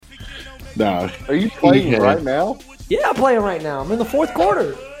Nah, Are you playing right now? Yeah, I'm playing right now. I'm in the fourth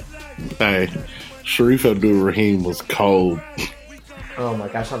quarter. Hey, Sharif Abdul-Rahim was cold. Oh my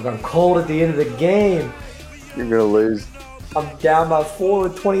gosh, I've gone cold at the end of the game. You're gonna lose. I'm down by 4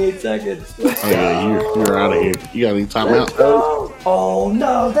 with 28 seconds. Oh yeah, you're out of here. You got any timeout? Oh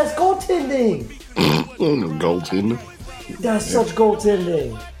no, that's goaltending. No goaltender. That's such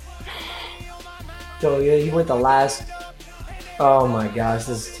goaltending. So yeah, he went the last. Oh my gosh,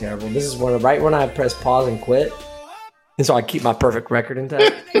 this is terrible. This is right when I press pause and quit, and so I keep my perfect record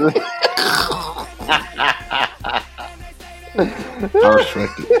intact. I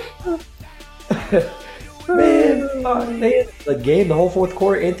respect it. Man, the game, the whole fourth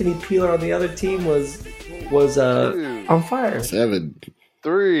quarter, Anthony Peeler on the other team was on fire.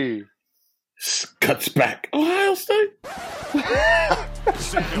 7-3. Cuts back. Ohio State.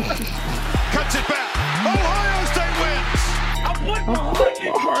 Cuts it back. Ohio State wins. My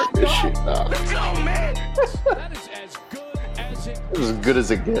heart, this shit. Let's go, man. That is as good as it It was as good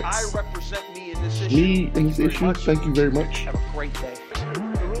as it gets. I represent me in this issue. Me in this issue. Thank you very much. Have a great day.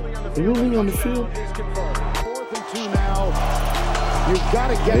 The ruling on the field. 4th and 2 now. You've got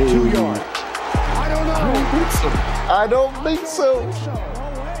to get 2 yards. I don't know. I don't think so.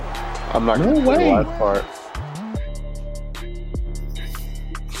 I'm not going to say the last part.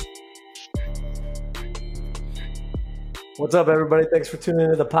 What's up, everybody? Thanks for tuning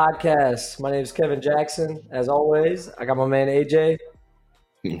into the podcast. My name is Kevin Jackson. As always, I got my man AJ.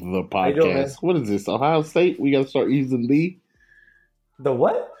 The you podcast. doing, man? What is this? Ohio State? We got to start using the. The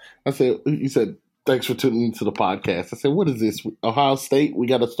what? I said, you said, thanks for tuning into the podcast. I said, what is this? Ohio State? We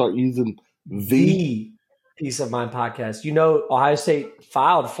got to start using the Peace of Mind podcast. You know, Ohio State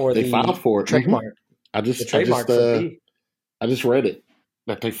filed for They the filed for it. trademark. I just Trademark for the. I just read it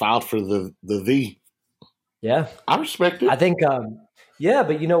that they filed for the. Yeah. I respect it. I think, yeah,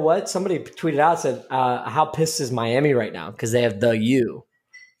 but you know what? Somebody tweeted out, said, how pissed is Miami right now? Because they have the U.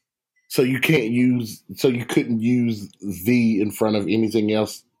 So you couldn't use the in front of anything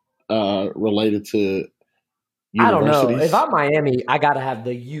else related to universities? I don't know. If I'm Miami, I got to have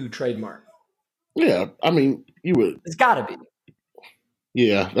the U trademark. Yeah, I mean, you would. It's got to be.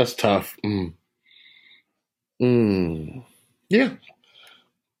 Yeah, that's tough. Yeah,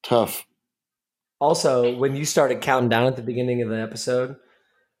 tough. Also, when you started counting down at the beginning of the episode,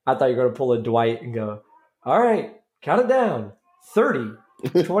 I thought you were going to pull a Dwight and go, all right, count it down. 30,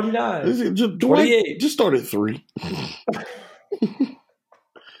 29, Just, 28. Just start at 3.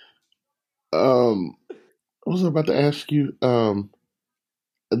 What was I about to ask you?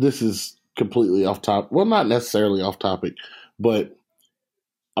 This is completely off topic. Well, not necessarily off topic, but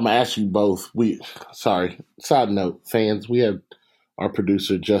I'm going to ask you both. Side note, fans, we have our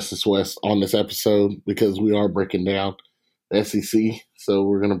producer, Justice West, on this episode because we are breaking down the SEC. So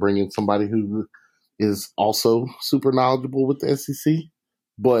we're going to bring in somebody who is also super knowledgeable with the SEC.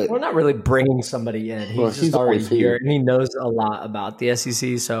 But we're not really bringing somebody in. He's just already here, and he knows a lot about the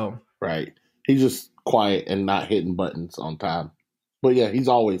SEC. So right. He's just quiet and not hitting buttons on time. But yeah, he's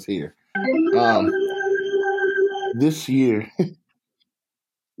always here. This year,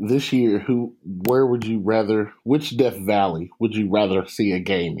 which Death Valley would you rather see a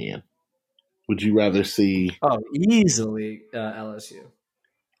game in? Would you rather see? Oh, easily LSU.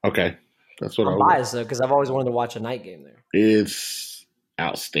 Okay. That's what I'm biased, though, because I've always wanted to watch a night game there. It's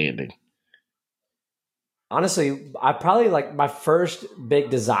outstanding. Honestly, I probably my first big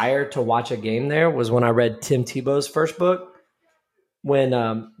desire to watch a game there was when I read Tim Tebow's first book. When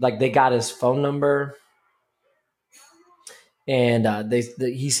they got his phone number, and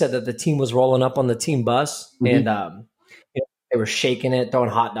he said that the team was rolling up on the team bus, and they were shaking it, throwing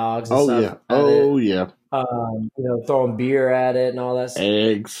hot dogs. And stuff yeah. Throwing beer at it and all that stuff.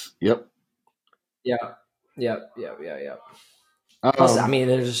 Eggs. Yep. Yeah. Plus, I mean,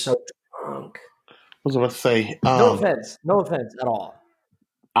 they're just so drunk. What was I about to say? No offense at all.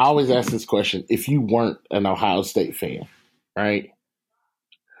 I always ask this question: if you weren't an Ohio State fan, right?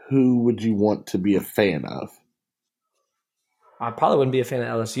 Who would you want to be a fan of? I probably wouldn't be a fan of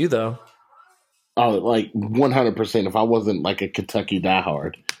LSU, though. Oh, like 100%. If I wasn't like a Kentucky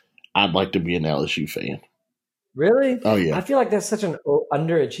diehard, I'd like to be an LSU fan. Really? Oh, yeah. I feel like that's such an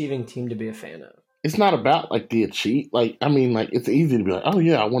underachieving team to be a fan of. It's not about like the achieve. It's easy to be like, oh,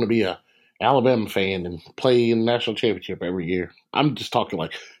 yeah, I want to be a Alabama fan and play in the national championship every year. I'm just talking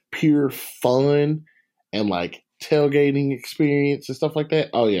like pure fun and like tailgating experience and stuff like that.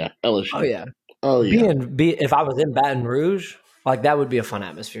 Oh, yeah. LSU. Oh, yeah. Oh, yeah. If I was in Baton Rouge, that would be a fun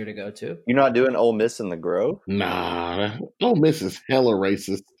atmosphere to go to. You're not doing Ole Miss in the Grove? Nah. Ole Miss is hella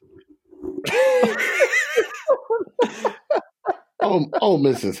racist. Ole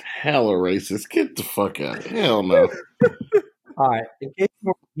Miss is hella racist. Get the fuck out. Hell no. All right. In case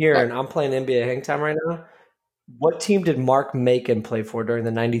you're hearing, I'm playing NBA Hang Time right now. What team did Mark Macon play for during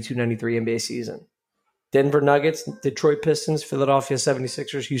the 92-93 NBA season? Denver Nuggets, Detroit Pistons, Philadelphia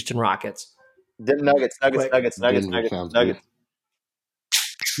 76ers, Houston Rockets. Nuggets. Denver sounds good.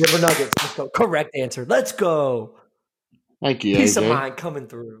 Denver Nuggets. Let's go. Correct answer. Let's go. Thank you, Peace of AJ. mind coming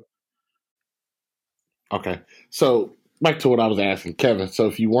through. Okay. So back to what I was asking, Kevin. So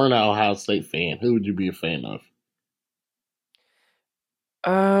if you weren't an Ohio State fan, who would you be a fan of?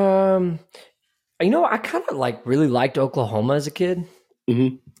 I kind of really liked Oklahoma as a kid.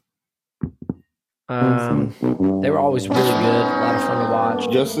 Mm-hmm. They were always really good, a lot of fun to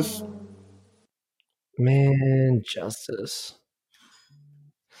watch. Justice? Man, Justice.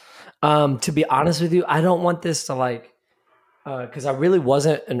 To be honest with you, I don't want this to because I really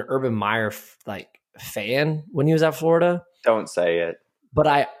wasn't an Urban Meyer fan when he was at Florida. Don't say it. But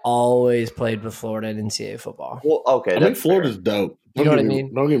I always played with Florida in NCAA football. Well, okay. I think Florida's dope. You know what I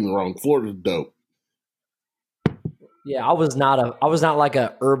mean? Don't get me wrong. Florida's dope. Yeah, I was not like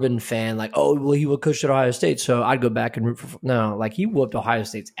a Urban fan. He would coach at Ohio State, so I'd go back and root for. No, he whooped Ohio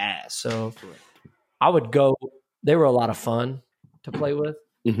State's ass. So I would go. They were a lot of fun to play with.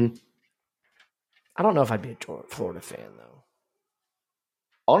 Mm-hmm. I don't know if I'd be a Florida fan though.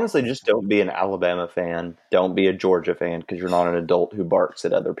 Honestly, just don't be an Alabama fan. Don't be a Georgia fan because you're not an adult who barks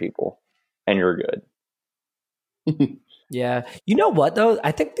at other people, and you're good. Yeah. You know what, though?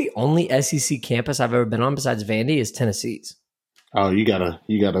 I think the only SEC campus I've ever been on besides Vandy is Tennessee's. Oh, you gotta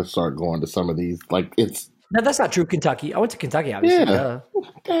start going to some of these. No, that's not true. Kentucky. I went to Kentucky, obviously. Yeah.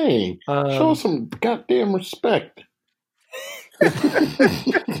 Dang. Show some goddamn respect.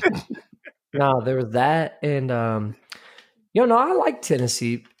 No, there was that. And, I liked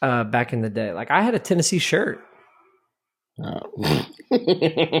Tennessee back in the day. I had a Tennessee shirt.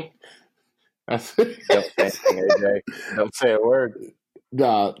 Don't say anything, AJ. Don't say a word.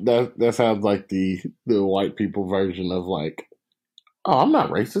 Nah, that sounds like the white people version of oh, I'm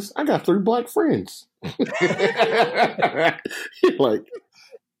not racist. I got 3 black friends. You're like,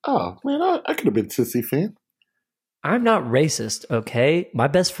 oh man, I could have been a Tennessee fan. I'm not racist, okay? My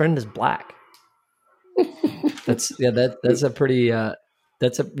best friend is black. That's a pretty you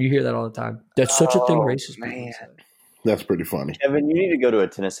hear that all the time. That's such a thing racist people say. That's pretty funny. Kevin, you need to go to a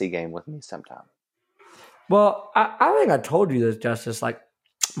Tennessee game with me sometime. Well, I think I told you this, Justice.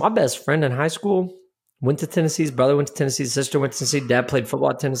 My best friend in high school went to Tennessee. His brother went to Tennessee. His sister went to Tennessee. Dad played football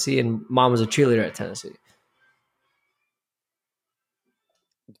at Tennessee, and mom was a cheerleader at Tennessee.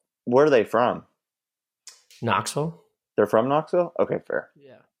 Where are they from? Knoxville. They're from Knoxville? Okay, fair.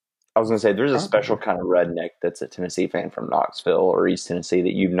 Yeah. I was going to say, there's a special kind of redneck that's a Tennessee fan from Knoxville or East Tennessee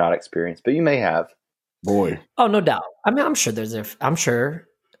that you've not experienced, but you may have. Boy. Oh, no doubt. I mean, I'm sure I'm sure.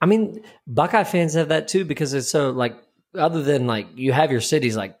 I mean, Buckeye fans have that too because it's so other than you have your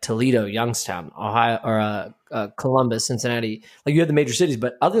cities like Toledo, Youngstown, Ohio, or Columbus, Cincinnati. You have the major cities,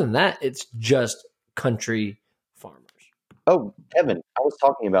 but other than that, it's just country farmers. Oh, Kevin, I was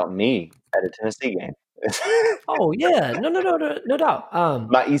talking about me at a Tennessee game. Oh yeah, no doubt.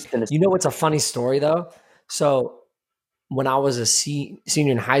 My East Tennessee. You know what's a funny story though? So when I was a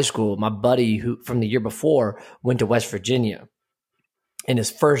senior in high school, my buddy who from the year before went to West Virginia. In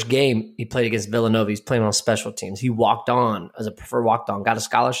his first game, he played against Villanova. He's playing on special teams. He walked on as a preferred walk-on, got a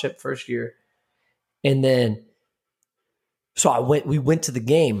scholarship first year. And then, we went to the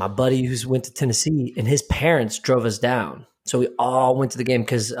game. My buddy who went to Tennessee, and his parents drove us down. So we all went to the game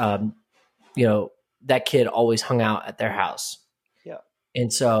because, that kid always hung out at their house. Yeah.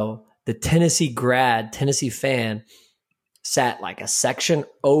 And so the Tennessee fan sat a section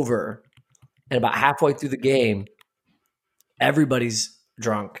over, and about halfway through the game, everybody's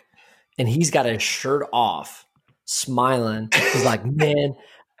drunk, and he's got his shirt off, smiling. He's like, man,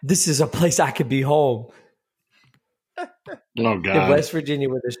 this is a place I could be home. Oh, God. In West Virginia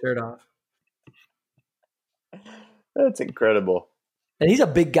with his shirt off. That's incredible. And he's a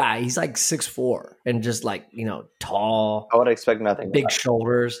big guy. He's 6'4", and just tall. I would expect nothing. Big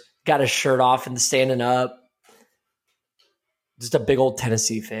shoulders. Got his shirt off and standing up. Just a big old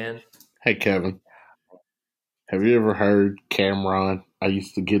Tennessee fan. Hey, Kevin. Have you ever heard Cameron? I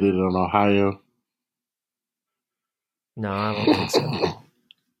used to get it in Ohio. No, I don't think so.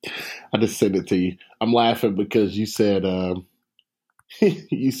 I just sent it to you. I'm laughing because you said,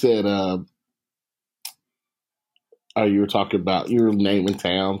 you were talking about, you were naming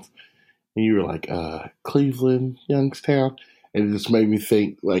towns, and you were like, Cleveland, Youngstown. And it just made me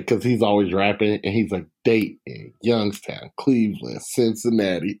think, like, because he's always rapping, and he's like, Dayton, Youngstown, Cleveland,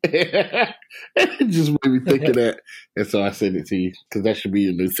 Cincinnati. It just made me think of that. And so I sent it to you, because that should be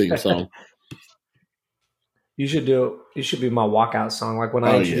your new theme song. You should be my walkout song. Like when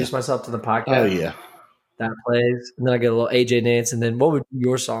I introduce myself to the podcast. Oh, yeah. That plays. And then I get a little AJ Nance. And then what would be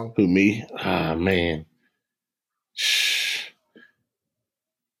your song? Who, me? Ah, man. It's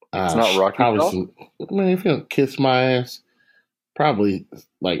not Rocky Top? Man, if you don't Kiss My Ass, probably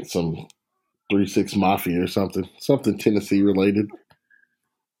like some 3-6 Mafia or something Tennessee related.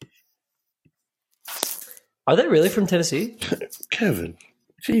 Are they really from Tennessee? Kevin,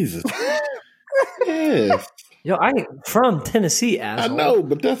 Jesus. Yes. Yo, I ain't from Tennessee, asshole. I know,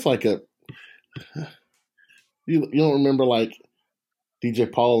 but that's like a you don't remember like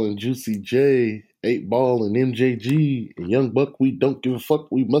DJ Paul and Juicy J, 8 Ball and MJG, and Young Buck, we don't give a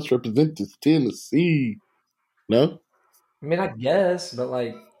fuck, we must represent this Tennessee. No? I mean, I guess, but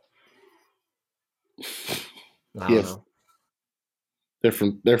like, I don't know.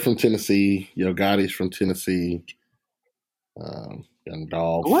 They're from Tennessee. Yo Gotti's from Tennessee. Young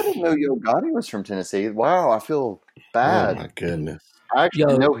Dolph. Oh, I didn't know Yo Gotti was from Tennessee. Wow, I feel bad. Oh my goodness. I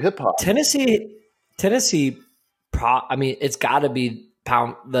actually know hip hop. Tennessee. I mean, it's got to be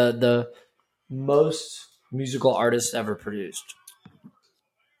the most musical artists ever produced.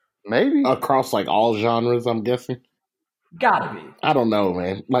 Maybe across like all genres, I'm guessing. Gotta be. I don't know,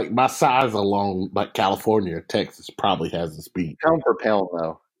 man. Like by size alone, like California or Texas probably has the speed. Pound for pound,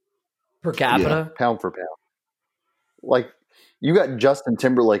 though. Per capita? Yeah, pound for pound. Like, you got Justin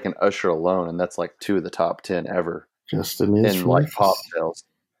Timberlake and Usher alone, and that's like 2 of the top 10 ever. Justin is in like pop sales.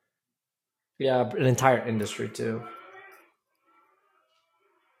 Yeah, an entire industry too.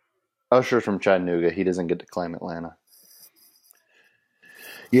 Usher's from Chattanooga. He doesn't get to claim Atlanta.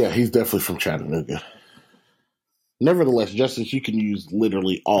 Yeah, he's definitely from Chattanooga. Nevertheless, Justice, you can use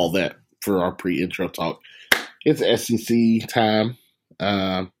literally all that for our pre-intro talk. It's SEC time.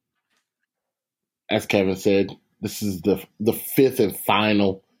 As Kevin said, this is the 5th and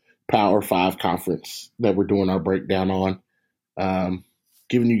final Power 5 conference that we're doing our breakdown on.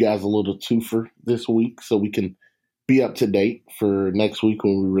 Giving you guys a little twofer this week so we can be up to date for next week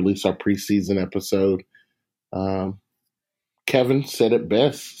when we release our preseason episode. Kevin said it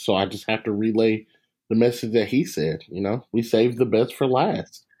best, so I just have to relay the message that he said. You know, we saved the best for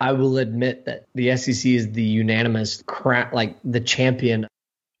last. I will admit that the SEC is the unanimous like the champion.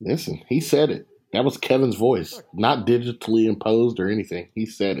 Listen, he said it. That was Kevin's voice, not digitally imposed or anything. He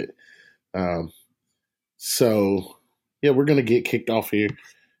said it. So, yeah, we're going to get kicked off here.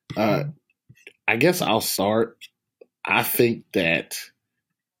 I guess I'll start. I think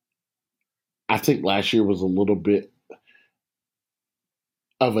last year was a little bit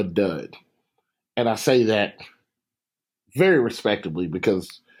of a dud. And I say that very respectably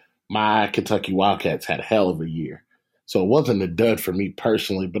because my Kentucky Wildcats had a hell of a year. So it wasn't a dud for me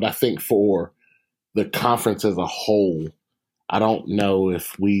personally, but I think for the conference as a whole, I don't know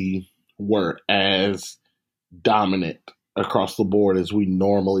if we were as dominant across the board as we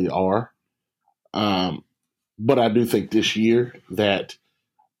normally are. But I do think this year that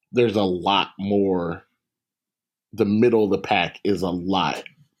there's a lot more, the middle of the pack is a lot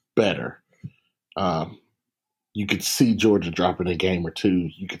better. You could see Georgia dropping a game or two.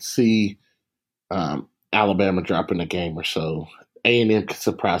 You could see Alabama dropping a game or so. A&M could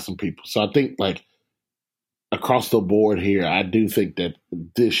surprise some people. So I think like across the board here, I do think that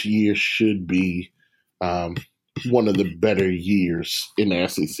this year should be one of the better years in the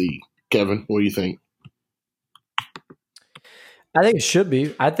SEC. Kevin, what do you think? I think it should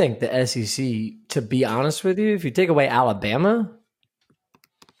be. I think the SEC, to be honest with you, if you take away Alabama,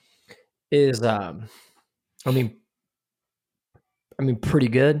 is pretty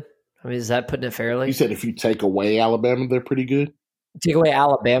good. I mean, is that putting it fairly? You said if you take away Alabama, they're pretty good? Take away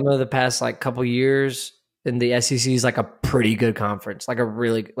Alabama the past like couple years, and the SEC is like a pretty good conference. Like a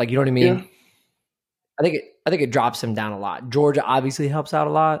really, like, you know what I mean? Yeah. I think it drops them down a lot. Georgia obviously helps out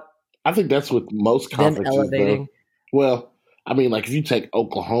a lot. I think that's with most conferences, though. Well, I mean, like if you take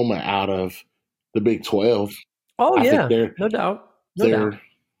Oklahoma out of the Big 12, I think no doubt. They're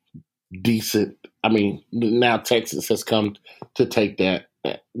decent. I mean, now Texas has come to take that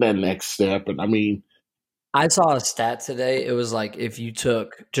next step, and I mean, I saw a stat today. It was like if you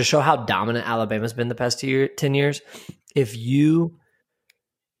took, to show how dominant Alabama's been the past 10 years, if you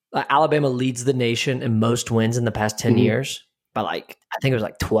Alabama leads the nation in most wins in the past 10 years by like, I think it was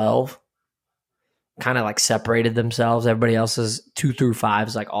like 12. Kind of like separated themselves. Everybody else's 2 through 5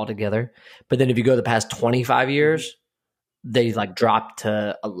 is like all together. But then if you go the past 25 years, they like dropped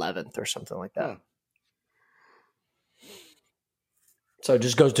to 11th or something like that. So it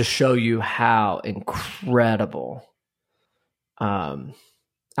just goes to show you how incredible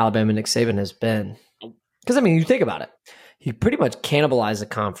Alabama Nick Saban has been. Because, I mean, you think about it. He pretty much cannibalized the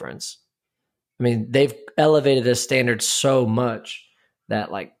conference. I mean, they've elevated his standards so much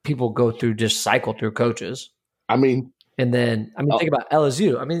that, like, people go through, just cycle through coaches. I mean, and then, think about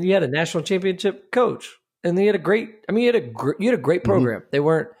LSU. I mean, you had a national championship coach, and you had a great program. They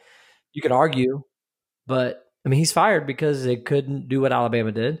weren't, you could argue, but I mean, he's fired because they couldn't do what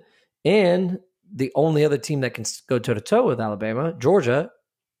Alabama did. And the only other team that can go toe to toe with Alabama, Georgia,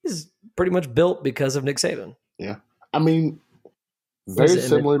 is pretty much built because of Nick Saban. Yeah. I mean, very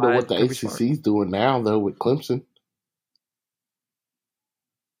similar to what the ACC is doing now, though, with Clemson.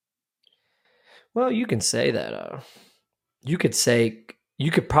 Well, you can say that. You could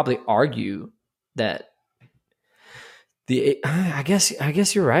probably argue that I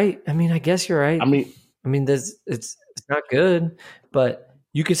guess you're right. I mean, it's not good, but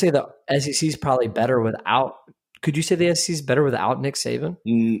you could say the SEC is probably better without. Could you say the SEC is better without Nick Saban?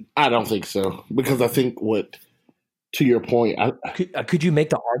 I don't think so, because I think to your point, could you make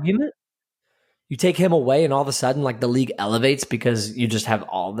the argument? You take him away, and all of a sudden, like, the league elevates because you just have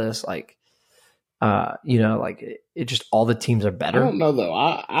all this, like, it just, all the teams are better. I don't know though.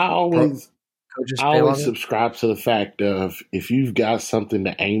 I always subscribe to the fact of, if you've got something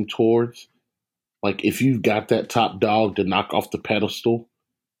to aim towards, like if you've got that top dog to knock off the pedestal,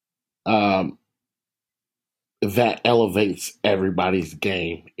 that elevates everybody's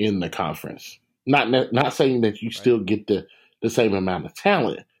game in the conference. Not saying that you still get the same amount of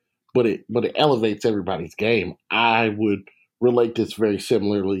talent, but it elevates everybody's game. I would relate this very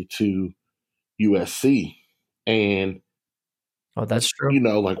similarly to USC. And that's true.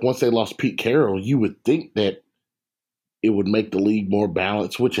 Like, once they lost Pete Carroll, you would think that it would make the league more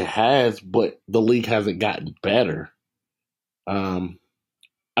balanced, which it has, but the league hasn't gotten better.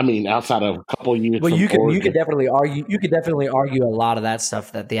 I mean, outside of a couple of years. Well, you could definitely argue. You could definitely argue a lot of that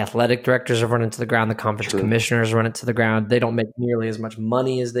stuff, that the athletic directors have run into the ground, the conference commissioners run it to the ground. They don't make nearly as much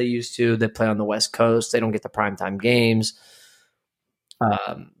money as they used to. They play on the West Coast. They don't get the primetime games.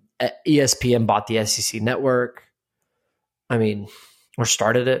 ESPN bought the SEC network. I mean, or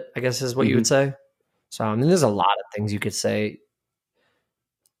started it, I guess is what you would say. So, I mean, there's a lot of things you could say.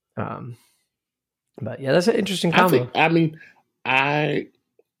 But yeah, that's an interesting combo.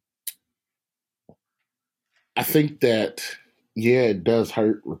 I think that, yeah, it does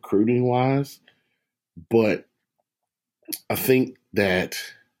hurt recruiting wise, but I think that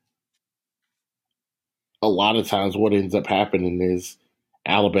a lot of times what ends up happening is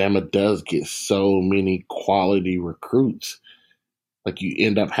Alabama does get so many quality recruits. Like, you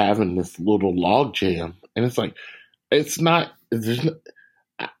end up having this little log jam, and it's like, I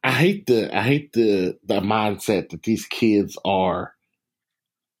hate the mindset that these kids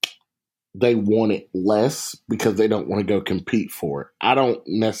they want it less because they don't want to go compete for it. I don't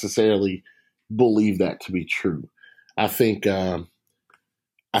necessarily believe that to be true. I think I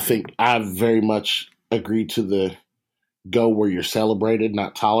very much agree to the go where you're celebrated,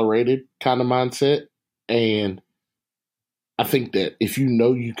 not tolerated kind of mindset. And I think that if you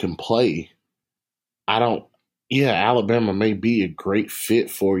know you can play, Alabama may be a great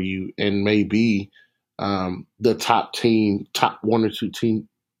fit for you and may be the top one or two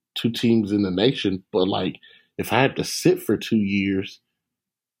teams in the nation. But, like, if I had to sit for 2 years,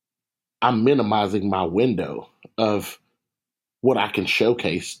 I'm minimizing my window of what I can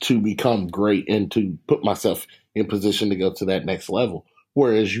showcase to become great and to put myself in position to go to that next level.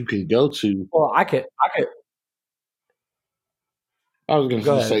 Whereas you can go to,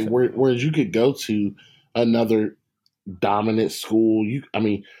 whereas you could go to another dominant school. You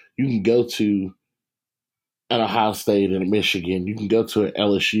can go to an Ohio State and a Michigan. You can go to an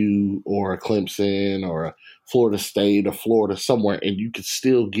LSU or a Clemson or a Florida State or Florida somewhere, and you could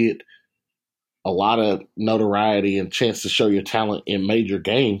still get a lot of notoriety and chance to show your talent in major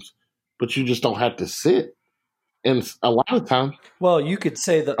games, but you just don't have to sit. And a lot of times, well, you could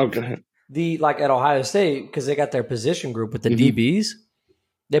say that like at Ohio State, because they got their position group with the DBs,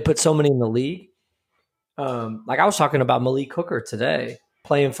 they put so many in the league. Like, I was talking about Malik Hooker today,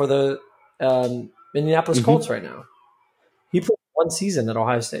 playing for the Indianapolis Colts right now. He played 1 season at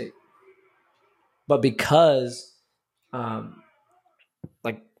Ohio State, but because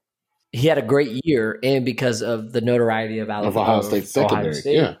he had a great year, and because of the notoriety of Ohio State secondary,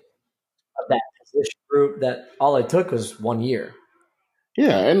 of that position group, that all it took was 1 year.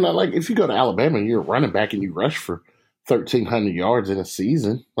 Yeah, and like, if you go to Alabama and you're a running back and you rush for 1,300 yards in a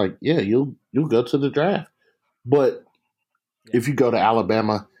season, like, yeah, you'll go to the draft. But if you go to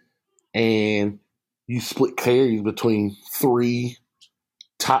Alabama and you split carries between 3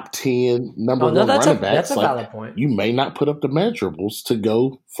 top 10 number Oh, no, one that's running backs. that's a valid point. You may not put up the measurables to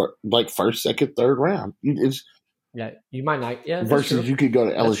go for like first, second, third round. It's Yeah, you might not. Yeah, that's versus true. you could go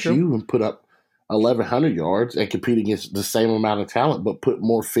to That's LSU true. and put up 1,100 yards and compete against the same amount of talent, but put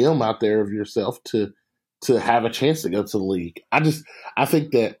more film out there of yourself to have a chance to go to the league. I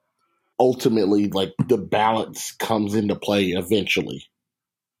think that ultimately, like, the balance comes into play eventually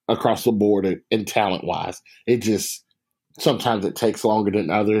across the board and talent wise. It just sometimes it takes longer than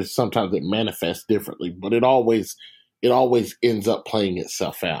others. Sometimes it manifests differently, but it always ends up playing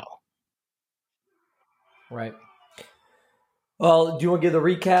itself out. Right. Well, do you want to give the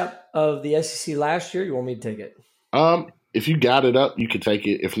recap of the SEC last year? You want me to take it? If you got it up, you can take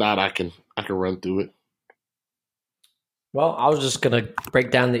it. If not, I can run through it. Well, I was just gonna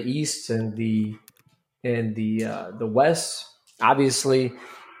break down the East and the West. Obviously,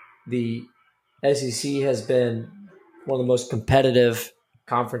 the SEC has been one of the most competitive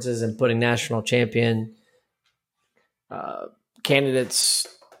conferences in putting national champion candidates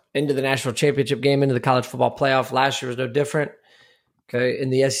into the national championship game, into the college football playoff. Last year was no different. Okay, in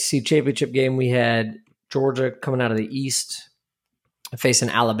the SEC championship game, we had Georgia coming out of the East, facing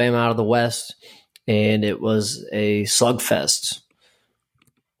Alabama out of the West. And it was a slugfest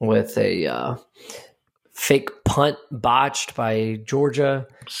with a fake punt botched by Georgia.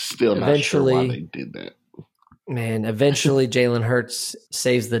 Still not sure why they did that. Man, eventually Jalen Hurts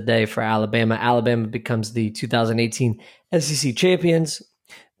saves the day for Alabama. Alabama becomes the 2018 SEC champions.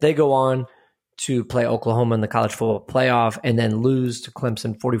 They go on to play Oklahoma in the college football playoff and then lose to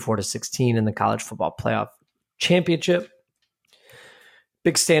Clemson 44-16 in the college football playoff championship.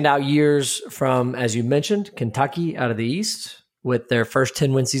 Big standout years from, as you mentioned, Kentucky out of the East with their first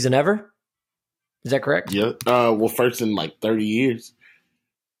 10-win season ever. Is that correct? Yeah. Well, first in like 30 years.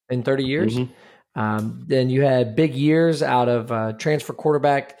 In 30 years? Mm-hmm. Then you had big years out of transfer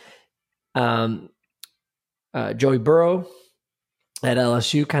quarterback Joey Burrow at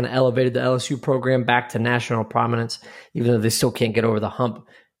LSU, kind of elevated the LSU program back to national prominence, even though they still can't get over the hump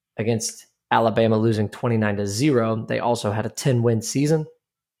against Alabama, losing 29-0. They also had a 10-win season.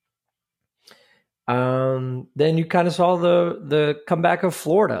 Then you kind of saw the comeback of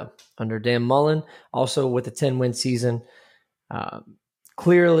Florida under Dan Mullen, also with a 10-win season,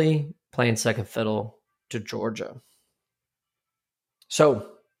 clearly playing second fiddle to Georgia. So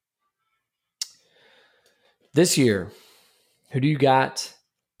this year, who do you got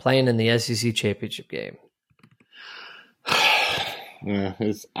playing in the SEC championship game? Yeah,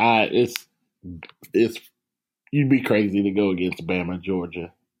 it's you'd be crazy to go against Bama,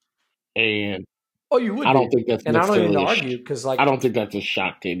 Georgia, and you would. I don't think that's and I don't even necessarily argue because I don't think that's a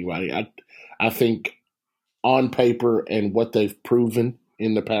shock to anybody. I think on paper and what they've proven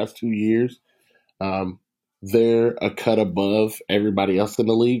in the past 2 years, they're a cut above everybody else in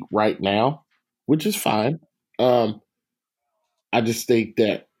the league right now, which is fine. I just think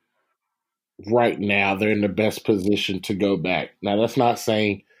that right now they're in the best position to go back. Now, that's not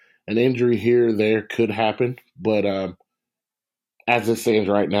saying an injury here or there could happen, but as it stands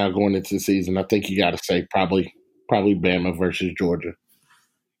right now going into the season, I think you got to say probably Bama versus Georgia.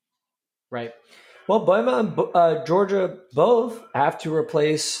 Right. Well, Bama and Georgia both have to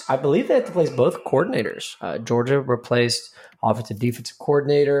replace, I believe they have to replace both coordinators. Georgia replaced offensive defensive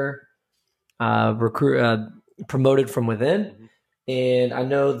coordinator, promoted from within. And I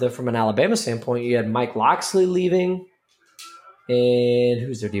know that from an Alabama standpoint, you had Mike Locksley leaving. And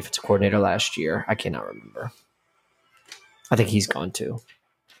who's their defensive coordinator last year? I cannot remember. I think he's gone too.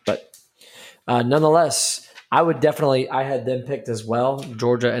 But nonetheless, I had them picked as well,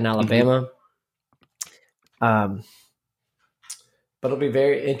 Georgia and Alabama. But it'll be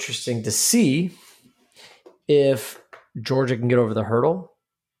very interesting to see if Georgia can get over the hurdle.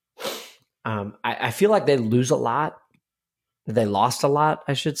 I feel like they lose a lot. They lost a lot,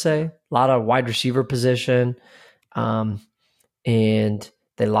 I should say. A lot of wide receiver position. And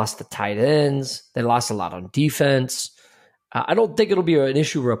they lost the tight ends. They lost a lot on defense. I don't think it'll be an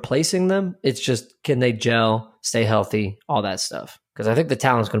issue replacing them. It's just, can they gel, stay healthy, all that stuff. Because I think the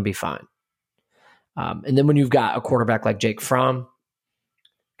talent's going to be fine. And then when you've got a quarterback like Jake Fromm,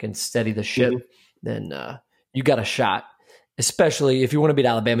 can steady the ship, then you got a shot. Especially if you want to beat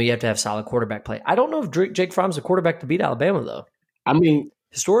Alabama, you have to have solid quarterback play. I don't know if Jake Fromm's a quarterback to beat Alabama, though. I mean,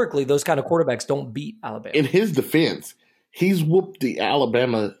 historically, those kind of quarterbacks don't beat Alabama. In his defense, he's whooped the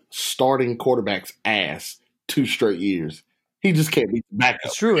Alabama starting quarterback's ass 2 straight years. He just can't beat the backup.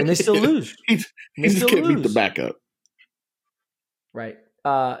 It's true, and they still lose. he just can't beat the backup. Right.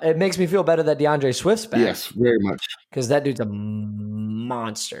 it makes me feel better that DeAndre Swift's back. Yes, very much. Because that dude's a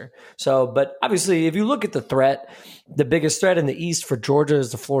monster. So, but obviously, if you look at the threat, the biggest threat in the East for Georgia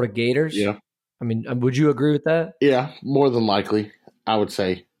is the Florida Gators. Yeah. I mean, would you agree with that? Yeah, more than likely, I would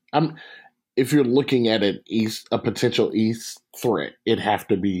say. If you're looking at a potential East threat, it'd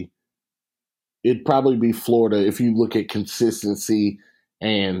probably be Florida if you look at consistency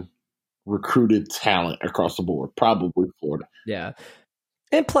and recruited talent across the board. Probably Florida. Yeah.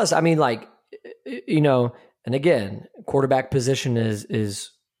 And plus, I mean, like, and again, quarterback position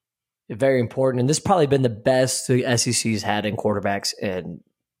is very important. And this has probably been the best the SEC's had in quarterbacks in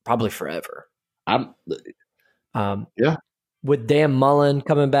probably forever. Yeah. With Dan Mullen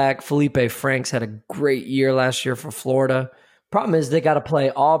coming back, Felipe Franks had a great year last year for Florida. Problem is they got to play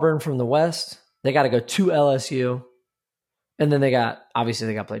Auburn from the West. They got to go to LSU. And then they got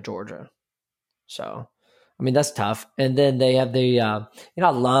to play Georgia. So, I mean, that's tough. And then they have I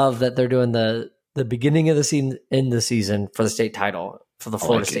love that they're doing the beginning of the season in the season for the state title for the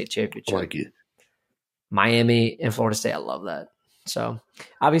Florida State Championship. I like it. Miami and Florida State, I love that. So,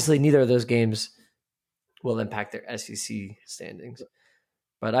 obviously, neither of those games will impact their SEC standings.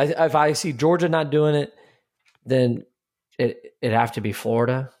 But if I see Georgia not doing it, then it'd have to be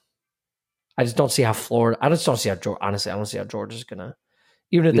Florida. I just don't see how Florida. I just don't see how honestly. I don't see how Georgia's gonna,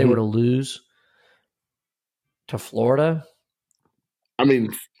 even if they were to lose to Florida. I mean,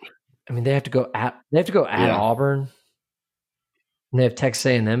 they have to go at Auburn. And they have Texas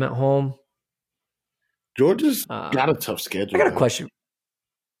A&M at home. Georgia's got a tough schedule. I got a question.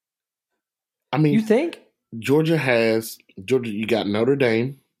 I mean, you think Georgia? You got Notre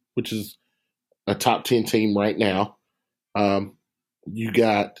Dame, which is a top 10 team right now. You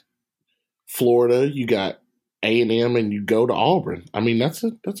got Florida, you got A&M, and you go to Auburn. I mean, that's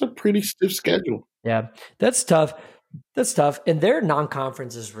a pretty stiff schedule. Yeah, that's tough. That's tough. And their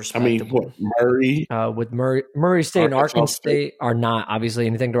non-conference is respectable. I mean, Murray? With Murray State and Arkansas State are not obviously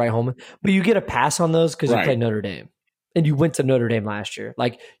anything to write home with. But you get a pass on those because you play Notre Dame. And you went to Notre Dame last year.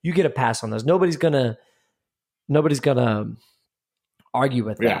 Like, you get a pass on those. Nobody's gonna argue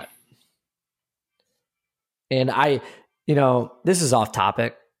with that. And this is off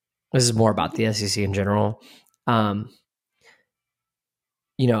topic. This is more about the SEC in general.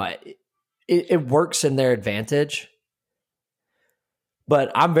 It works in their advantage.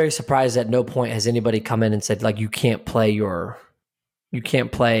 But I'm very surprised at no point has anybody come in and said, like, you can't play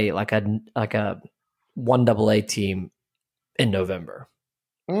like a 1AA team in November.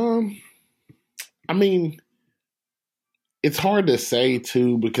 I mean, it's hard to say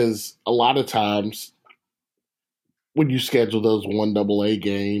too, because a lot of times when you schedule those 1AA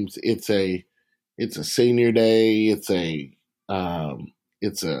games, it's a senior day, it's a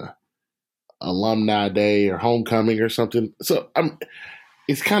alumni day or homecoming or something. So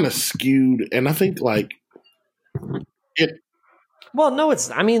it's kind of skewed, and I think like it. Well, no, it's.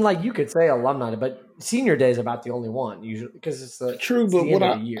 I mean, like, you could say alumni, but senior day is about the only one usually because it's the true. It's but the what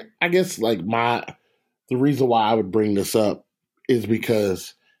end of the year. I guess like the reason why I would bring this up is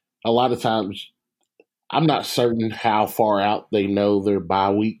because a lot of times I'm not certain how far out they know their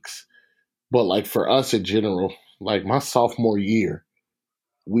bye weeks, but like for us in general, like my sophomore year,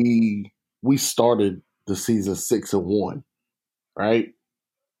 we started the season 6-1, right?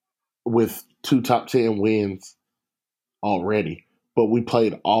 With 2 top 10 wins already. But we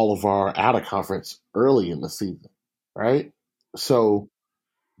played all of our out of conference early in the season, right? So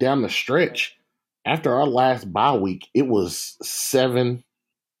down the stretch, after our last bye week, it was 6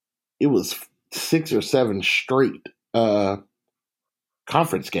 or 7 straight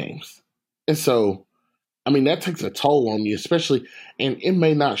conference games. And so, I mean, that takes a toll on you, especially, and it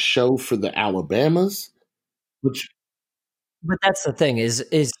may not show for the Alabamas, which. But that's the thing is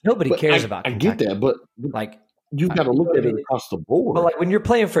nobody cares about Kentucky. I get that, but like you've got to look at it across the board. But like when you're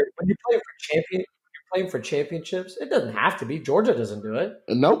playing for championships, it doesn't have to be. Georgia doesn't do it.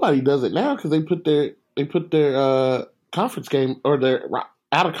 And nobody does it now because they put their conference game or their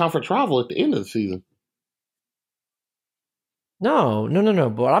out of conference rival at the end of the season. No.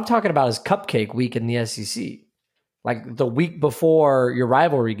 But what I'm talking about is cupcake week in the SEC. Like the week before your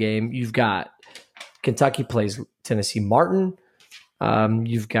rivalry game, you've got Kentucky plays Tennessee Martin.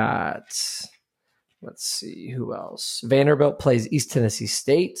 You've got, let's see, who else? Vanderbilt plays East Tennessee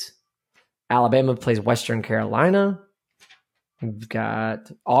State. Alabama plays Western Carolina. You've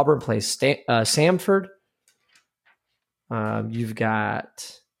got Auburn plays Samford. You've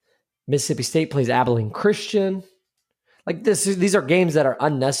got Mississippi State plays Abilene Christian. Like these are games that are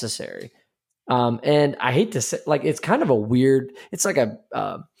unnecessary. And I hate to say, like, it's kind of a weird. It's like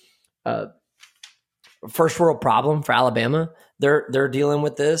a first world problem for Alabama they're dealing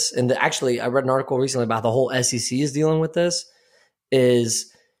with this. And actually, I read an article recently about the whole SEC is dealing with this.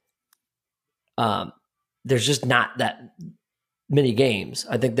 Is there's just not that many games.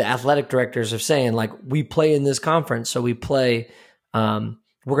 I think the athletic directors are saying, like, we play in this conference, so we play. We're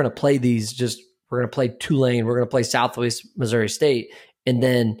going to play these. We're going to play Tulane. We're going to play Southwest Missouri State, and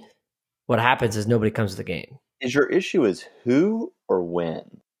then what happens is nobody comes to the game. Is your issue is who or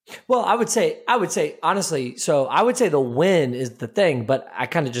when? Well, I would say honestly. So I would say the win is the thing, but I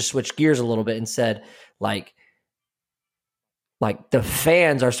kind of just switched gears a little bit and said, like the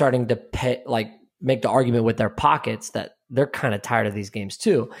fans are starting to make the argument with their pockets that they're kind of tired of these games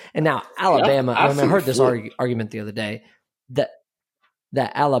too. And now Alabama, I heard this argument the other day that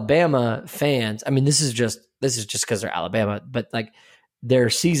Alabama fans, I mean, this is just because they're Alabama, but like their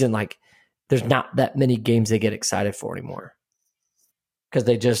season, like there's not that many games they get excited for anymore because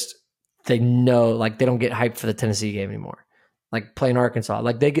they know, like, they don't get hyped for the Tennessee game anymore. Like playing Arkansas,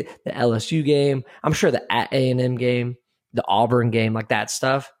 like they get the LSU game. I'm sure the at A&M game, the Auburn game, like that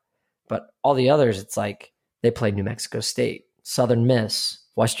stuff. But all the others, it's like they play New Mexico State, Southern Miss,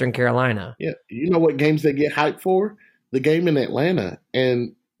 Western Carolina. Yeah, you know what games they get hyped for? The game in Atlanta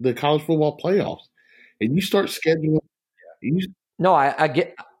and the college football playoffs. And you start scheduling. No, I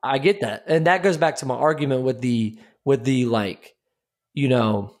get that, and that goes back to my argument with the like, you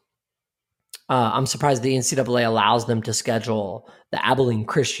know, I'm surprised the NCAA allows them to schedule the Abilene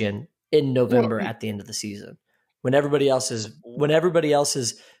Christian in November at the end of the season when everybody else is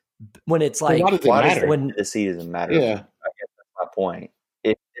when it's like why does when the season matter? Yeah, I guess that's my point.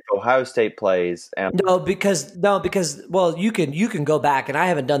 If Ohio State plays, because well, you can go back, and I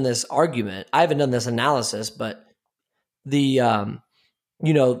haven't done this analysis, but the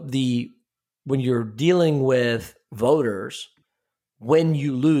when you're dealing with voters, when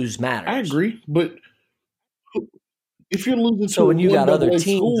you lose matters. I agree, but if you're losing, so when you got other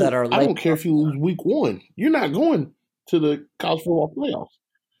teams school, that are, I don't care if you lose week 1. You're not going to the college football playoffs.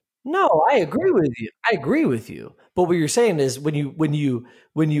 No, I agree with you. But what you're saying is when you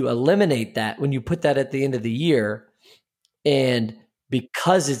eliminate that, when you put that at the end of the year, and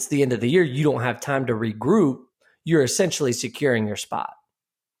because it's the end of the year, you don't have time to regroup, you're essentially securing your spot.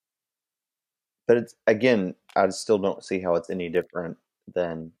 But it's, again, I still don't see how it's any different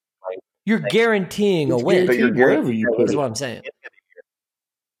than you're guaranteeing a win. But you're guaranteeing is what I'm saying.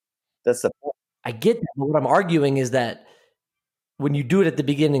 That's the point. I get that, but what I'm arguing is that when you do it at the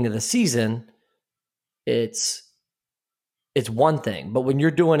beginning of the season, it's one thing. But when you're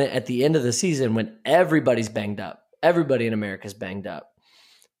doing it at the end of the season, when everybody's banged up, everybody in America's banged up,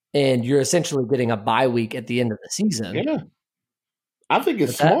 and you're essentially getting a bye week at the end of the season. Yeah, I think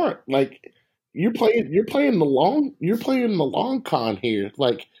it's smart. Like you're playing the long con here.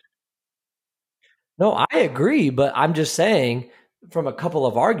 Like, no, I agree, but I'm just saying from a couple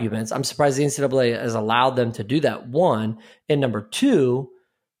of arguments, I'm surprised the NCAA has allowed them to do that. One, and number two,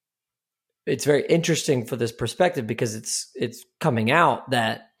 it's very interesting for this perspective because it's coming out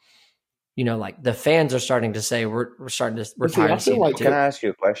that, you know, like the fans are starting to say we're tired of seeing it too. Can I ask you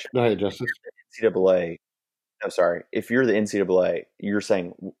a question? Go ahead, Justin. NCAA. No, sorry. If you're the NCAA, you're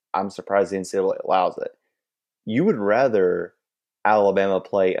saying I'm surprised the NCAA allows it. You would rather Alabama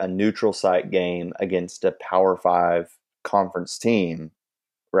play a neutral site game against a Power 5 conference team,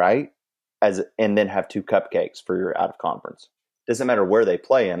 right? And then have 2 cupcakes for your out of conference. Doesn't matter where they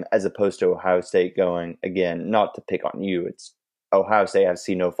play them, as opposed to Ohio State going, again, not to pick on you. It's Ohio State. I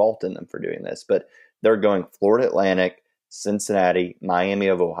see no fault in them for doing this, but they're going Florida Atlantic, Cincinnati, Miami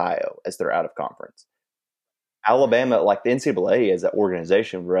of Ohio as their out of conference. Alabama, like the NCAA as an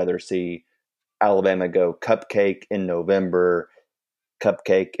organization, would rather see Alabama go cupcake in November,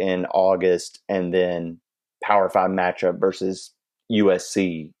 cupcake in August, and then Power 5 matchup versus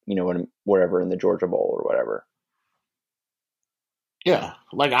USC, you know, whatever in the Georgia Bowl or whatever. Yeah,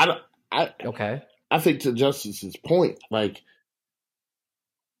 like I think to Justice's point, like,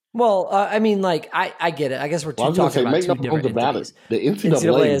 well, I mean, like I get it. I guess we're talking about two different entities. The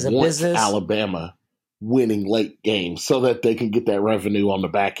NCAA wants business. Alabama winning late games so that they can get that revenue on the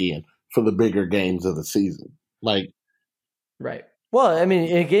back end for the bigger games of the season. Like, right. Well, I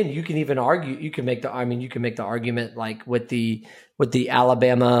mean, again, you can even argue. You can make the argument like with the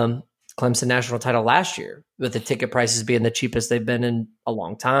Alabama Clemson national title last year, with the ticket prices being the cheapest they've been in a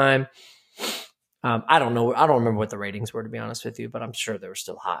long time. I don't know. I don't remember what the ratings were, to be honest with you, but I'm sure they were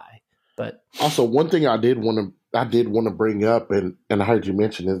still high. But also, one thing I did want to bring up, and I heard you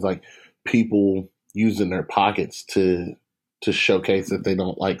mention, is like people using their pockets to showcase that they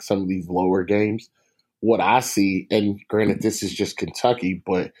don't like some of these lower games. What I see, and granted, this is just Kentucky,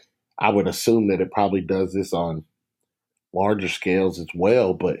 but I would assume that it probably does this on larger scales as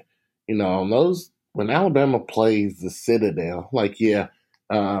well. But on those, when Alabama plays the Citadel,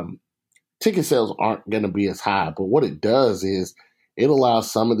 ticket sales aren't going to be as high. But what it does is it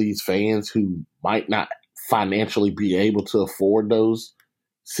allows some of these fans who might not financially be able to afford those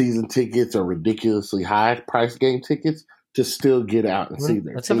season tickets or ridiculously high price game tickets to still get out and see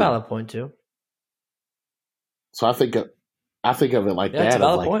their That's team. a valid point too. So I think of it like that. That's a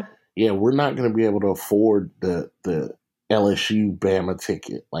valid point. Yeah, we're not going to be able to afford the LSU Bama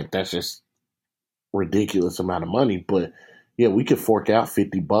ticket. Like, that's just ridiculous amount of money. But yeah, we could fork out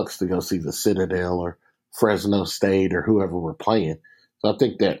 $50 to go see the Citadel or Fresno State or whoever we're playing. So I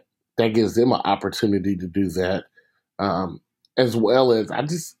think that gives them an opportunity to do that, as well as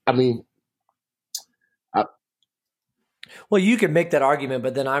well, you can make that argument,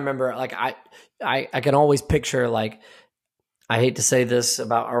 but then I remember, like, I can always picture, like, I hate to say this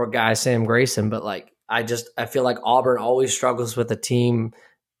about our guy Sam Grayson, but like I feel like Auburn always struggles with a team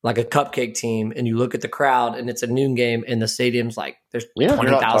like a cupcake team, and you look at the crowd and it's a noon game and the stadium's like there's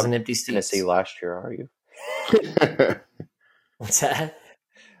 20,000 empty seats. Tennessee last year, are you? What's that?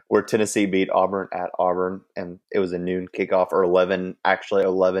 Where Tennessee beat Auburn at Auburn, and it was a noon kickoff, or 11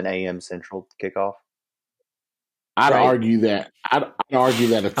 a.m. Central kickoff. I'd argue that a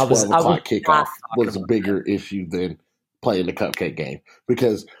 12 o'clock kickoff was a bigger issue than playing the cupcake game,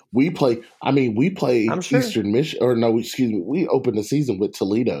 because we play Eastern Michigan, or no, excuse me, we opened the season with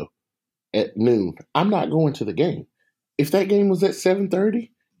Toledo at noon. I'm not going to the game. If that game was at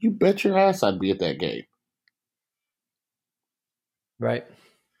 7:30, you bet your ass I'd be at that game. Right.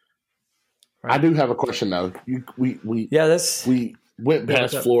 I do have a question though. We went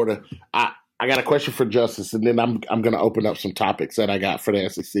past Florida. I got a question for Justice, and then I'm going to open up some topics that I got for the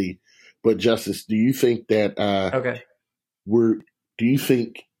SEC. But Justice, do you think that do you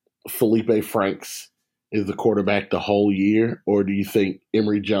think Felipe Franks is the quarterback the whole year, or do you think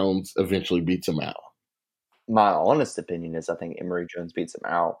Emory Jones eventually beats him out? My honest opinion is I think Emory Jones beats him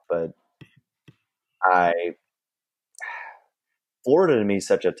out, but Florida to me is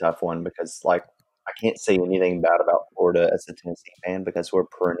such a tough one, because like I can't say anything bad about Florida as a Tennessee fan, because we're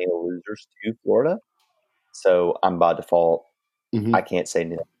perennial losers to Florida. So I'm by default, I can't say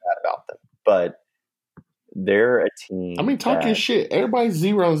anything bad about them. But they're a team. I mean, talk your shit. Everybody's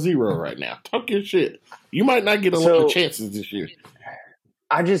 0-0 right now. Talk your shit. You might not get a lot of chances this year.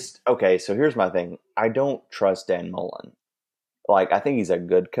 So here's my thing. I don't trust Dan Mullen. Like, I think he's a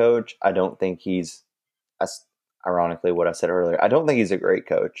good coach. I don't think he's, ironically what I said earlier, I don't think he's a great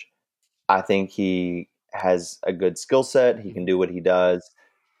coach. I think he has a good skill set. He can do what he does.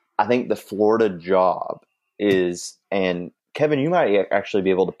 I think the Florida job is, and Kevin, you might actually be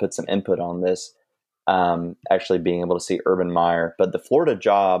able to put some input on this, actually being able to see Urban Meyer. But the Florida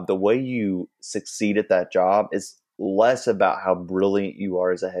job, the way you succeed at that job is less about how brilliant you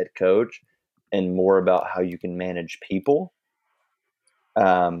are as a head coach and more about how you can manage people.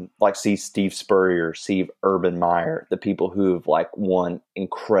 Like see Steve Spurrier, see Urban Meyer, the people who've like won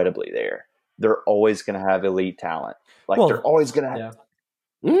incredibly there. They're always going to have elite talent. They're always going to have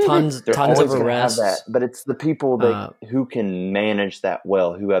tons of arrests. But it's the people that who can manage that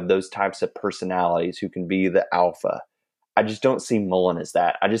well, who have those types of personalities, who can be the alpha. I just don't see Mullen as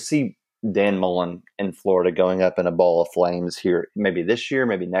that. I just see Dan Mullen in Florida going up in a ball of flames here, maybe this year,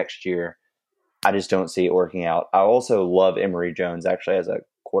 maybe next year. I just don't see it working out. I also love Emory Jones actually as a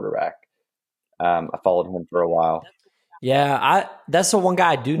quarterback. I followed him for a while. Yeah, that's the one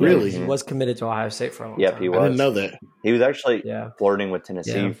guy I do know. Really? He was committed to Ohio State for a long time. time. He was. I didn't know that. He was actually flirting with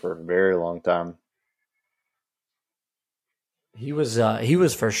Tennessee for a very long time. He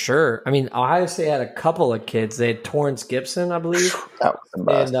was for sure. I mean, Ohio State had a couple of kids. They had Torrance Gibson, I believe, that was the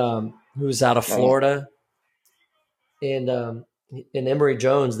best. And who was out of Florida, and Emory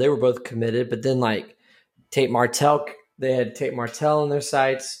Jones. They were both committed, but then like Tate Martell, they had Tate Martell in their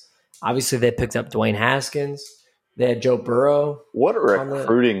sights. Obviously, they picked up Dwayne Haskins. They had Joe Burrow. What a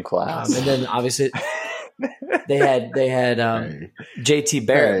recruiting class! And then obviously they had JT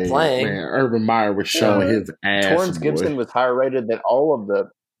Barrett playing. Man, Urban Meyer was showing his ass. Torrance Gibson was higher rated than all of the.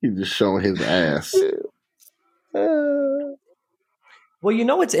 He's just showing his ass. Well, you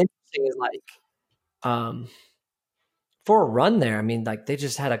know what's interesting is like, for a run there, I mean, like they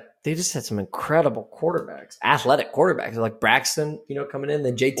just had some incredible quarterbacks, athletic quarterbacks, like Braxton, coming in.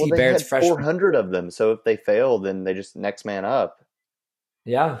 Then JT Barrett's freshman. 400 of them. So if they fail, then they just next man up.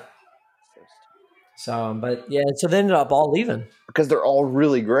 Yeah. So, but yeah, so they ended up all leaving because they're all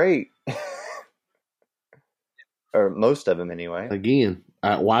really great, or most of them anyway. Again,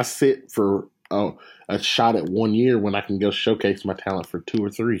 why sit for a shot at 1 year when I can go showcase my talent for 2 or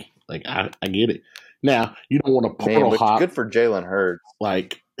 3? Like I get it. Now, you don't want to Man, portal which hop good for Jalen Hurts.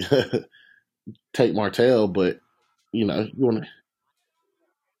 like Tate Martell, but you want to.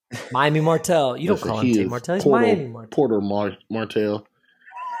 Miami Martell. You don't Listen, call him he Tate is Martell. He's Portal, Miami Martell. Porter Martell.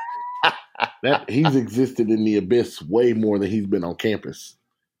 He's existed in the abyss way more than he's been on campus.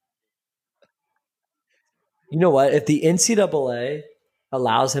 You know what? If the NCAA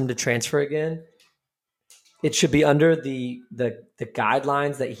allows him to transfer again, it should be under the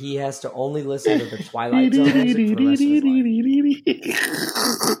guidelines that he has to only listen to the Twilight Zone music for the rest of his life.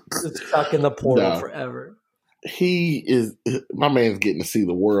 It's stuck in the portal forever. My man's getting to see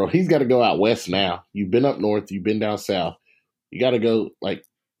the world. He's got to go out west now. You've been up north. You've been down south. You got to go,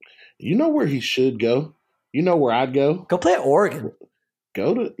 you know where he should go? You know where I'd go? Go play at Oregon.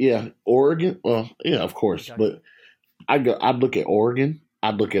 Go to, Oregon. Well, yeah, of course. But I'd look at Oregon.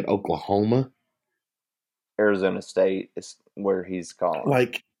 I'd look at Oklahoma. Arizona State is where he's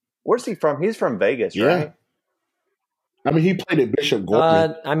calling. Where's he from? He's from Vegas, yeah. right? I mean, he played at Bishop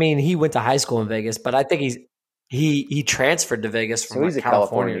Gorman. I mean, he went to high school in Vegas, but I think he transferred to Vegas from so he's a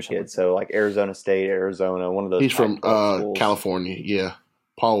California kid. So Arizona State, Arizona, one of those. He's from California. Yeah,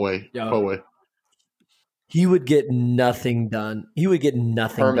 Poway. He would get nothing done. He would get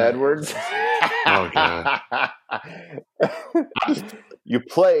nothing Herm done. Edwards. Oh God. You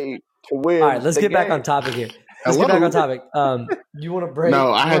play to win. All right, let's get back on topic here. Let's get back on topic. You want to break?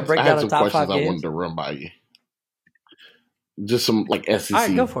 No, I had down some top questions 5 I games? wanted to run by you. Just some SEC All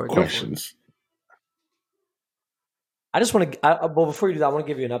right, go for it, questions. I just want to. Well, before you do that, I want to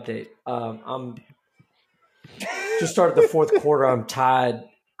give you an update. I'm just started the fourth quarter. I'm tied.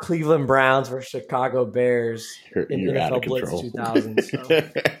 Cleveland Browns versus Chicago Bears in You're out of NFL Blitz control. 2000. So.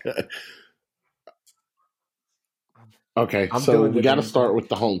 Okay, so we got to start with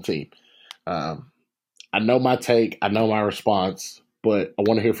the home team. I know my take. I know my response, but I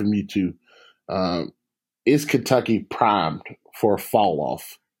want to hear from you two. Is Kentucky primed for a fall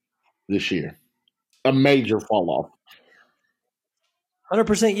off this year? A major fall off?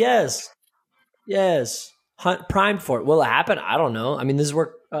 100% yes. Yes. Primed for it. Will it happen? I don't know. I mean, this is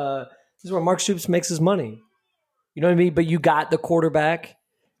where Mark Stoops makes his money. You know what I mean? But you got the quarterback.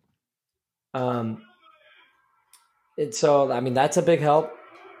 And so, I mean, that's a big help.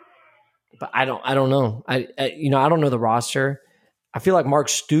 But I don't know. I don't know the roster. I feel like Mark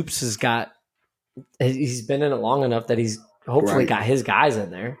Stoops he's been in it long enough that he's hopefully got his guys in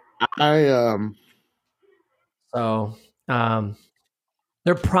there. So,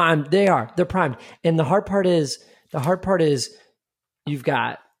 they're primed. They're primed. And the hard part is you've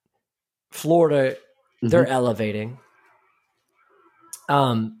got Florida. Mm-hmm. They're elevating.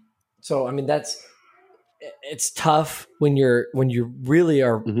 So I mean it's tough when you really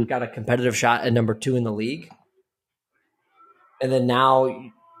are got a competitive shot at number 2 in the league, and then now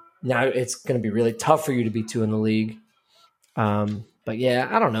it's going to be really tough for you to be 2 in the league. But yeah,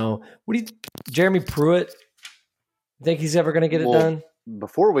 I don't know. Jeremy Pruitt? Think he's ever going to get it done?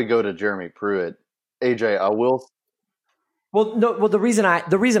 Before we go to Jeremy Pruitt, AJ, I will. Well, no. Well, the reason I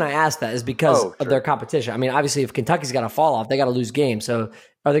asked that is because of their competition. I mean, obviously, if Kentucky's got to fall off, they got to lose games. So,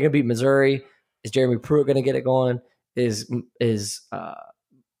 are they going to beat Missouri? Is Jeremy Pruitt going to get it going? Is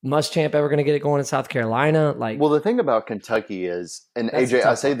Muschamp ever going to get it going in South Carolina? Well, the thing about Kentucky is, and AJ,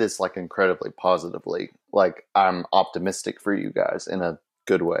 I say this incredibly positively. I'm optimistic for you guys in a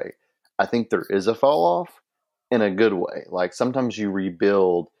good way. I think there is a fall off in a good way. Sometimes you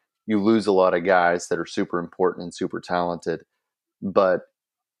rebuild, you lose a lot of guys that are super important and super talented, but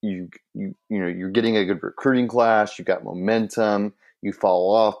you're getting a good recruiting class. You got momentum. You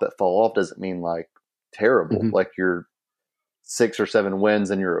fall off, but fall off doesn't mean terrible. Mm-hmm. You're 6 or 7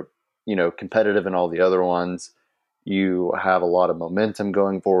 wins and you're competitive in all the other ones. You have a lot of momentum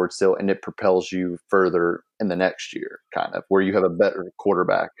going forward still, and it propels you further in the next year, kind of where you have a better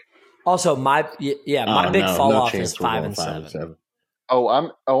quarterback. Also, my big fall off is 5 and 7.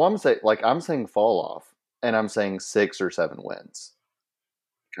 I'm saying fall off, and I'm saying 6 or 7 wins.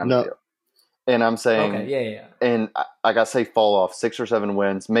 Kind of deal. And I'm saying, and I say fall off 6 or 7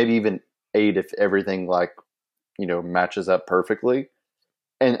 wins, maybe even 8 if everything matches up perfectly.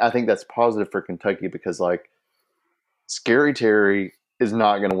 And I think that's positive for Kentucky because Scary Terry is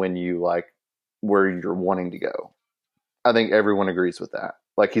not going to win you where you're wanting to go. I think everyone agrees with that.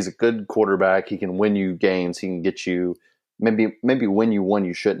 He's a good quarterback. He can win you games. He can get you maybe win you one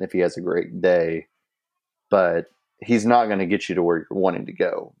you shouldn't if he has a great day, but he's not going to get you to where you're wanting to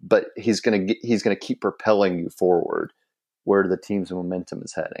go. But he's going to keep propelling you forward where the team's momentum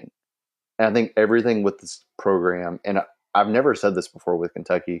is heading. And I think everything with this program, and I've never said this before with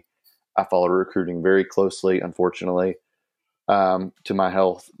Kentucky, I follow recruiting very closely, unfortunately, to my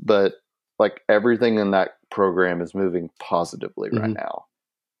health. But Like everything in that program is moving positively right Mhm. now.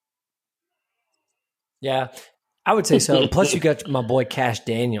 Yeah, I would say so. Plus, you got my boy Cash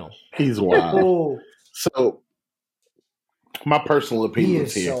Daniel. He's wild. Oh, So, my personal he opinions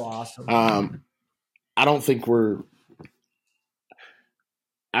is here. so awesome. I don't think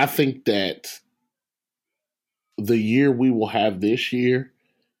I think that the year we will have this year,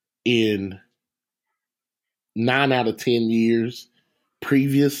 in 9 out of 10 years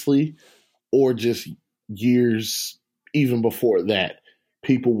previously, or just years even before that,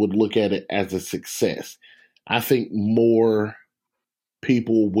 people would look at it as a success. I think more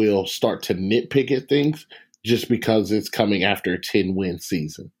people will start to nitpick at things just because it's coming after a 10-win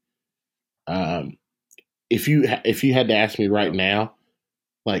season. If you had to ask me right now,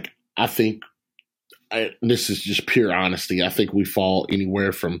 like, I think this is just pure honesty. I think we fall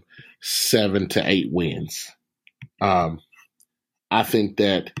anywhere from 7 to 8 wins. I think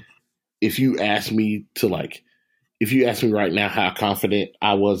that if you ask me right now how confident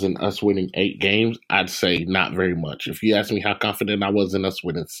I was in us winning 8 games, I'd say not very much. If you ask me how confident I was in us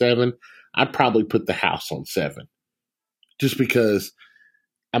winning 7, I'd probably put the house on 7. Just because,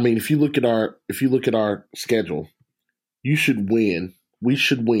 I mean, if you look at our schedule, we should win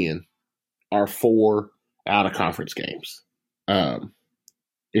our 4 out of conference games.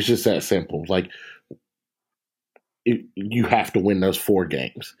 It's just that simple. Like, you have to win those 4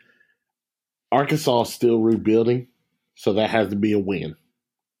 games. Arkansas is still rebuilding, so that has to be a win.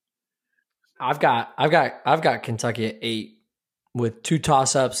 I've got Kentucky at 8 with 2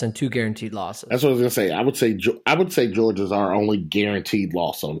 toss-ups and 2 guaranteed losses. That's what I was gonna say. I would say Georgia's our only guaranteed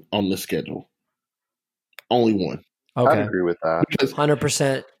loss on the schedule. Only one. Okay, I agree with that. Because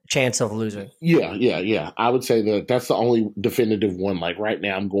 100% chance of losing. yeah. I would say that's the only definitive one. Like right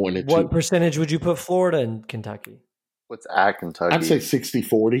now, I'm going into What percentage would you put Florida and Kentucky? What's at Kentucky? I'd say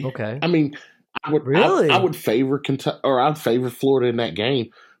 60-40. Okay. I mean, I would favor Kentucky, or I'd favor Florida in that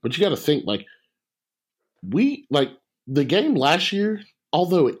game. But you got to think, like, the game last year,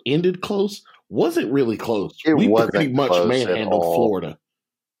 although it ended close, wasn't really close. We pretty much manhandled Florida,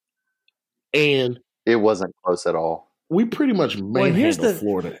 and it wasn't close at all. We pretty much manhandled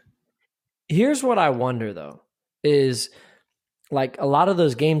Florida. Here's what I wonder, though, is like a lot of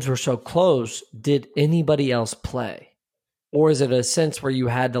those games were so close. Did anybody else play? Or is it a sense where you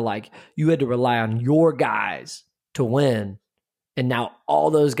had to rely on your guys to win, and now all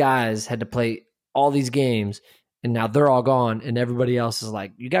those guys had to play all these games, and now they're all gone, and everybody else is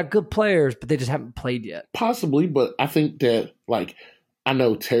like, you got good players, but they just haven't played yet. Possibly, but I think that, like, I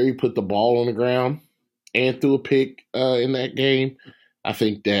know Terry put the ball on the ground and threw a pick in that game. I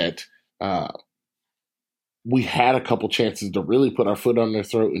think that we had a couple chances to really put our foot on their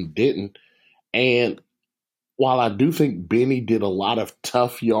throat and didn't. And while I do think Benny did a lot of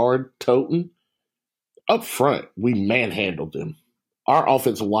tough yard toting, up front, we manhandled them. Our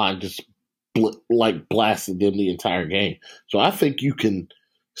offensive line just blasted them the entire game. So I think you can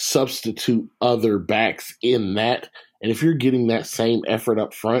substitute other backs in that. And if you're getting that same effort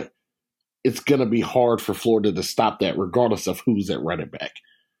up front, it's going to be hard for Florida to stop that regardless of who's at running back.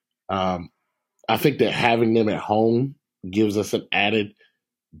 I think that having them at home gives us an added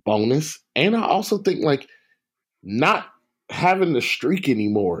bonus. And I also think, like, not having the streak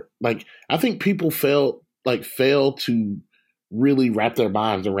anymore. Like, I think people fail to really wrap their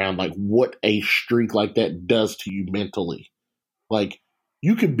minds around, like, what a streak like that does to you mentally. Like,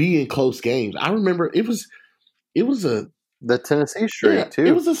 you could be in close games. I remember it was the Tennessee streak too.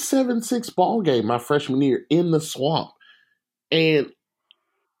 It was a 7-6 ball game my freshman year in the swamp. And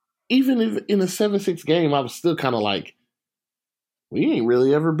even if in a 7-6 game, I was still kind of like, we ain't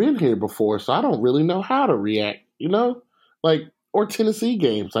really ever been here before, so I don't really know how to react, you know? Like, or Tennessee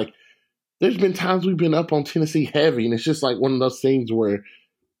games. Like, there's been times we've been up on Tennessee heavy, and it's just like one of those things where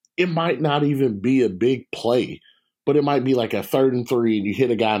it might not even be a big play, but it might be like a 3rd and 3, and you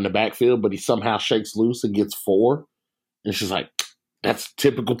hit a guy in the backfield, but he somehow shakes loose and gets 4. And it's just like, that's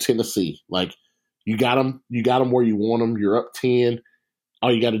typical Tennessee. Like, you got them where you want them. You're up 10.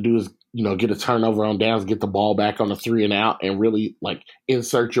 All you got to do is, get a turnover on downs, get the ball back on a 3 and out, and really, like,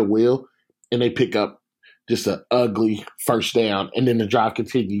 insert your will. And they pick up just an ugly first down, and then the drive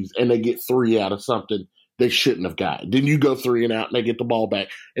continues, and they get 3 out of something they shouldn't have got. Then you go 3 and out, and they get the ball back.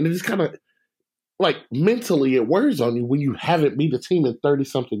 And it just kind of, like, mentally it wears on you when you haven't beat a team in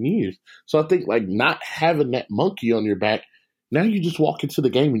 30-something years. So I think, like, not having that monkey on your back, now you just walk into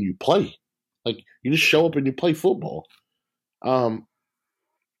the game and you play. Like, you just show up and you play football.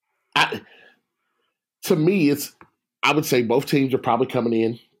 To me, I would say both teams are probably coming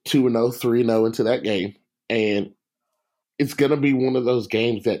in 2-0, 3-0 into that game. And it's going to be one of those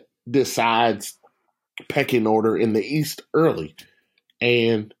games that decides pecking order in the East early.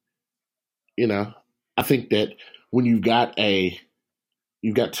 And, I think that when you've got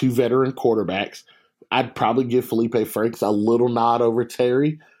two veteran quarterbacks, I'd probably give Felipe Franks a little nod over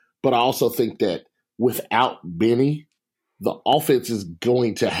Terry. But I also think that without Benny, the offense is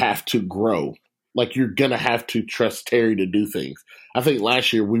going to have to grow. Like, you're going to have to trust Terry to do things. I think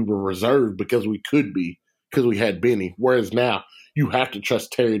last year we were reserved because we could be, because we had Benny. Whereas now you have to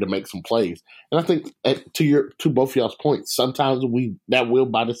trust Terry to make some plays. And I think to both of y'all's points, sometimes that will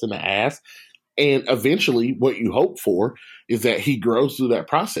bite us in the ass. And eventually what you hope for is that he grows through that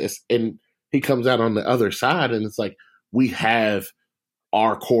process and he comes out on the other side. And it's like, we have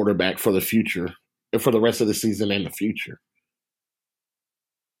our quarterback for the future and for the rest of the season and the future.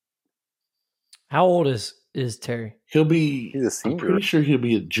 How old is Terry? He's a senior. I'm pretty sure he'll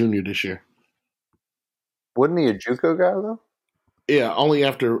be a junior this year. Wasn't he a JUCO guy though? Yeah, only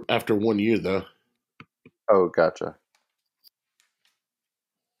after 1 year though. Oh, gotcha.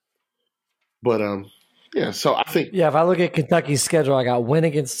 But yeah. So I think if I look at Kentucky's schedule, I got win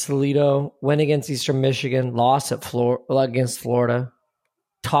against Toledo, win against Eastern Michigan, loss against Florida,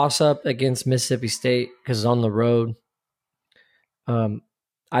 toss up against Mississippi State because it's on the road.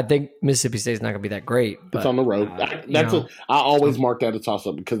 I think Mississippi State's not going to be that great. But, it's on the road. I always mark that a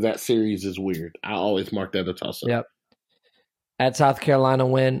toss-up because that series is weird. I always mark that a toss-up. Yep. At South Carolina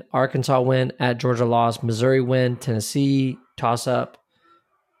win, Arkansas win, at Georgia loss, Missouri win, Tennessee toss-up,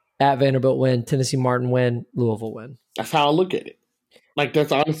 at Vanderbilt win, Tennessee Martin win, Louisville win. That's how I look at it. Like,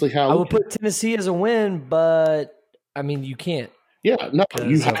 that's honestly how I would put Tennessee as a win, but, I mean, you can't. Yeah, no,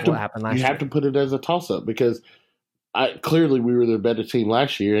 you have to put it as a toss-up because clearly we were the better team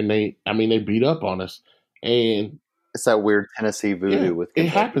last year, and they beat up on us. And it's that weird Tennessee voodoo with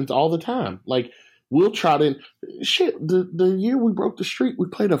Kentucky. It happens all the time. Like, we'll try to the year we broke the streak, we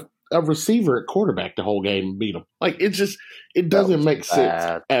played a receiver at quarterback the whole game and beat them. Like, it doesn't make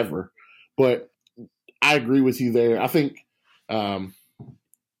sense ever. But I agree with you there. I think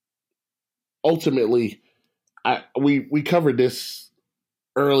ultimately we covered this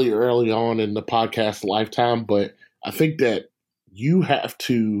early on in the podcast lifetime, but I think that you have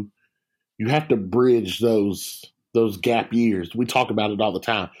to bridge those gap years. We talk about it all the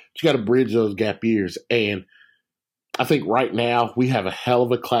time. You got to bridge those gap years. And I think right now we have a hell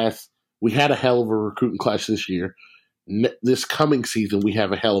of a class. We had a hell of a recruiting class this year. This coming season, we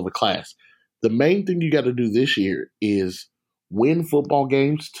have a hell of a class. The main thing you got to do this year is win football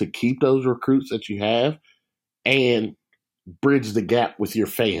games to keep those recruits that you have and bridge the gap with your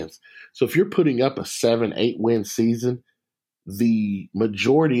fans. So if you're putting up a 7-8 win season, the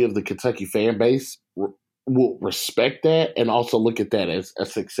majority of the Kentucky fan base will respect that and also look at that as a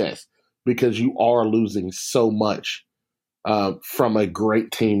success because you are losing so much from a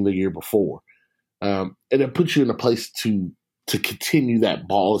great team the year before. And it puts you in a place to continue that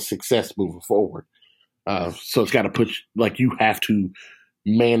ball of success moving forward. So it's got to you have to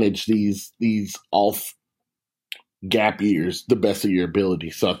manage these off gap years the best of your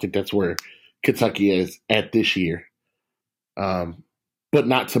ability. So I think that's where Kentucky is at this year. But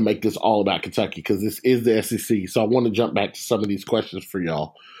not to make this all about Kentucky because this is the SEC. So I want to jump back to some of these questions for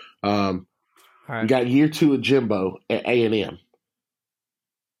y'all. All right. We got year 2 of Jimbo at A&M.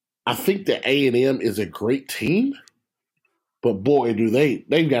 I think that A&M is a great team, but boy, do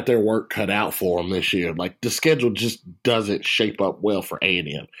they've got their work cut out for them this year. Like, the schedule just doesn't shape up well for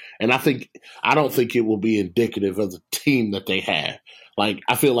A&M. And I don't think it will be indicative of the team that they have. Like,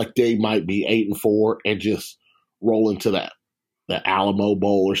 I feel like they might be 8-4 and just roll into the Alamo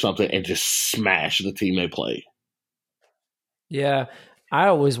Bowl or something and just smash the team they play. Yeah. I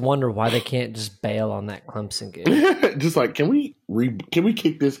always wonder why they can't just bail on that Clemson game. Just like, can we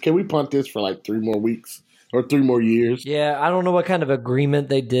kick this? Can we punt this for like 3 more weeks or 3 more years? Yeah, I don't know what kind of agreement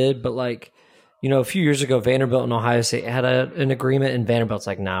they did, but a few years ago, Vanderbilt and Ohio State had an agreement, and Vanderbilt's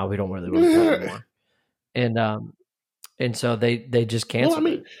like, nah, we don't really want to play anymore. And so they just canceled.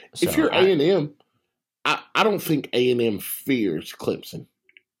 Well, I mean, if you're A&M, I don't think A&M fears Clemson,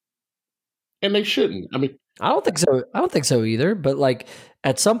 and they shouldn't. I mean, I don't think so either. But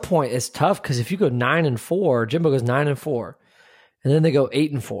at some point, it's tough because if you go 9-4, Jimbo goes 9-4, and then they go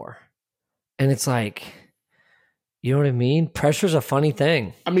 8-4, and it's like, you know what I mean? Pressure's a funny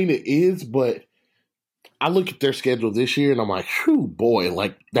thing. I mean, it is, but I look at their schedule this year, and I'm like, whew,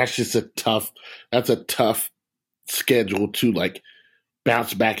 boy, that's just a tough schedule to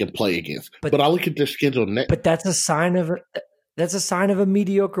bounce back and play against. But I look at their schedule next. But that's a sign of a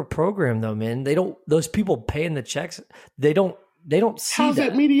mediocre program, though, man. Those people paying the checks, they don't see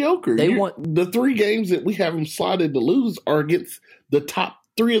that mediocre. They want the 3 games that we have them slotted to lose are against the top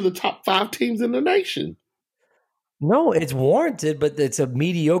 3 of the top 5 teams in the nation. No, it's warranted, but it's a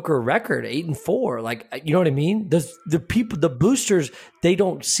mediocre record, 8-4. Like, you know what I mean? The people, the boosters, they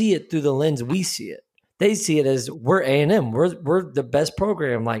don't see it through the lens we see it. They see it as we're A&M. We're the best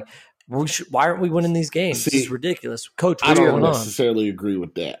program. Like, why aren't we winning these games? This is ridiculous. Coach, I don't necessarily agree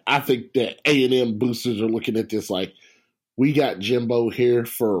with that. I think that A&M boosters are looking at this like, we got Jimbo here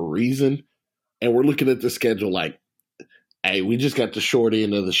for a reason, and we're looking at the schedule like, hey, we just got the short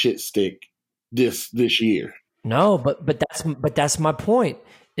end of the shit stick this year. No, but that's my point.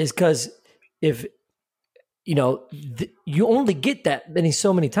 Is because if you know you only get that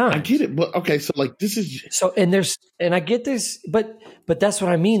so many times. I get it, but okay, so like this is so, and I get this, but that's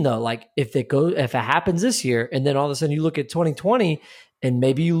what I mean though. Like if it happens this year, and then all of a sudden you look at 2020, and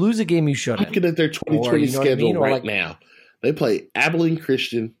maybe you lose a game you shouldn't. Looking at their 2020 schedule right now, they play Abilene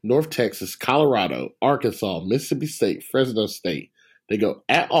Christian, North Texas, Colorado, Arkansas, Mississippi State, Fresno State. They go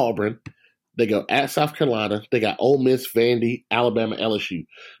at Auburn. They go at South Carolina. They got Ole Miss, Vandy, Alabama, LSU.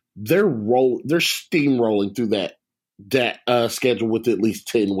 They're steamrolling through that schedule with at least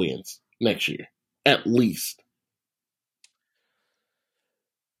 10 wins next year, at least.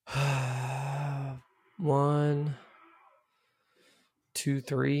 1, 2,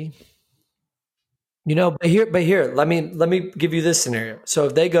 3. You know, but here, let me give you this scenario. So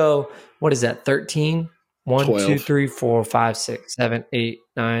if they go, what is that? 13. 1, 12. 2, 3, 4, 5, 6, 7, 8,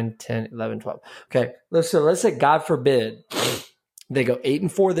 9, 10, 11, 12. Okay. Let's say, God forbid, they go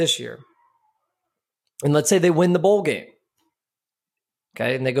 8-4 this year. And let's say they win the bowl game.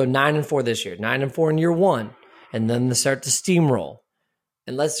 Okay. And they go 9-4 this year, 9-4 in year 1. And then they start to steamroll.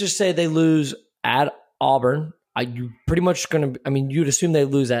 And let's just say they lose at Auburn. You pretty much you'd assume they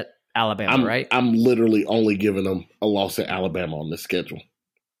lose at Alabama, right? I'm literally only giving them a loss at Alabama on this schedule.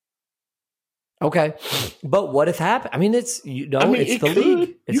 Okay, but what if happen? I mean, it's the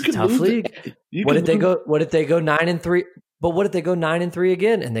league. It's a tough league. What if they go 9-3? But what if they go 9-3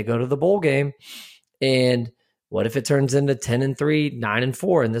 again and they go to the bowl game? And what if it turns into 10-3,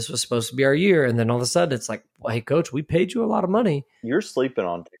 9-4, and this was supposed to be our year? And then all of a sudden, it's like, well, hey, coach, we paid you a lot of money. You're sleeping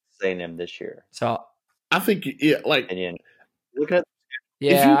on Texas A&M this year. So I think, look at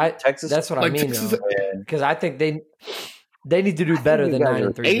Texas. That's what I mean, because I think they need to do better than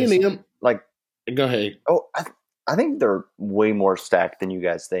 9-3. A&M, go ahead. Oh, I think they're way more stacked than you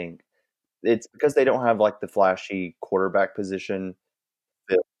guys think. It's because they don't have the flashy quarterback position.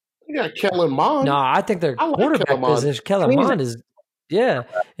 You got Kellen Mond. No, I think their quarterback position. Kellen Mond is, and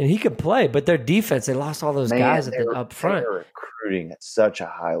he can play. But their defense, they lost all those guys up front. They're recruiting at such a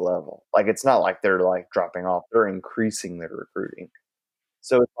high level. It's not like they're dropping off. They're increasing their recruiting.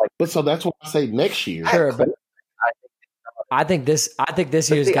 So it's but so that's what I say next year. Sure, but I think this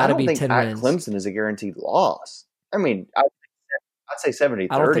year's got to be 10 wins. Clemson is a guaranteed loss. I mean, I'd say 70-30.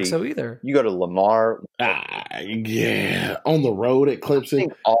 I don't think so either. You go to Lamar. Yeah. On the road at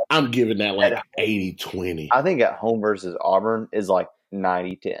Clemson, I'm giving that 80-20. I think at home versus Auburn is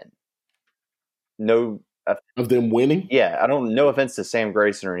 90-10. No. Of them winning? Yeah. I don't, no offense to Sam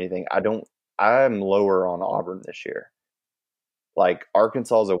Grayson or anything. I'm lower on Auburn this year.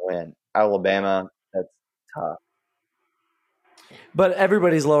 Arkansas is a win. Alabama, that's tough. But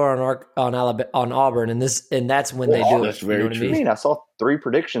everybody's lower on Auburn, and that's when they do it. That's very true. I mean, I saw 3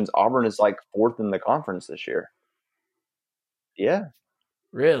 predictions. Auburn is 4th in the conference this year. Yeah,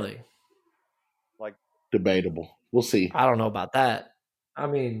 really. Debatable. We'll see. I don't know about that. I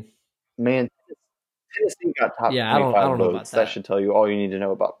mean, man, Tennessee got top 25 I don't know votes. about that. That should tell you all you need to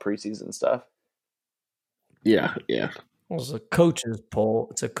know about preseason stuff. Yeah. Well, it's a coach's poll.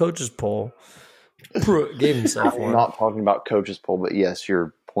 It's a coach's poll. Gave himself one. I'm not talking about coach's poll, but yes,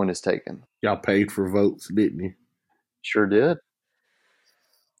 your point is taken. Y'all paid for votes, didn't you? Sure did.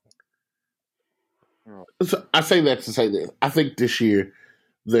 So I say that to say this. I think this year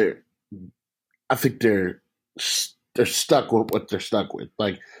they're stuck with what they're stuck with.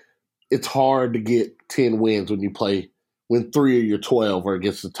 It's hard to get 10 wins when 3 of your 12 are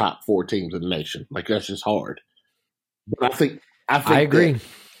against the top 4 teams in the nation. That's just hard. But I agree.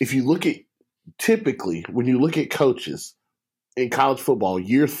 If you look at typically, when you look at coaches in college football,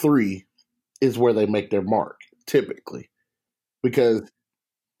 year 3 is where they make their mark, typically. Because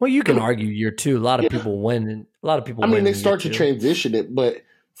you can argue year 2. A lot of people win. And a lot of people win. They start to transition it, but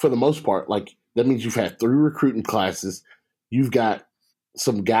for the most part, that means you've had 3 recruiting classes. You've got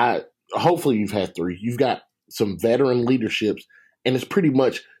some guy. Hopefully you've had 3. You've got some veteran leaderships, and it's pretty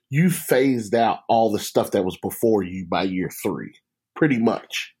much you phased out all the stuff that was before you by year 3, pretty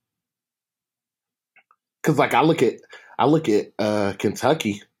much. Because I look at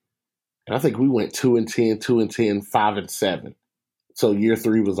Kentucky, and I think we went 2-10, 2-10, 5-7 So year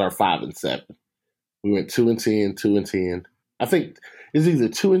 3 was our 5-7. We went 2-10, 2-10. I think it's either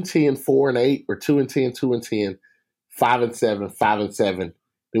 2-10, 4-8, or 2-10, 2-10, 5-7, 5-7. Then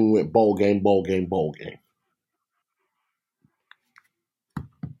we went bowl game, bowl game, bowl game.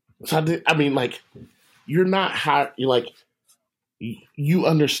 So you're not high. You're like, you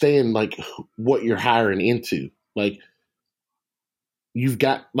understand like what you're hiring into. Like, you've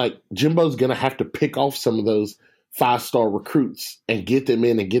got like Jimbo's gonna have to pick off some of those 5-star recruits and get them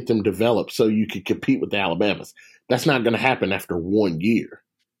in and get them developed so you can compete with the Alabamas. That's not going to happen after 1 year.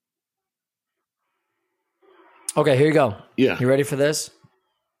 Okay, here you go. Yeah. You ready for this?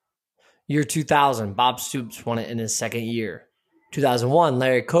 Year 2000, Bob Stoops won it in his second year. 2001,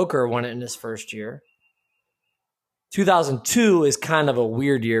 Larry Coker won it in his first year. 2002 is kind of a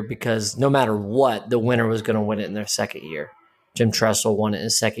weird year because no matter what, the winner was going to win it in their second year. Jim Tressel won it in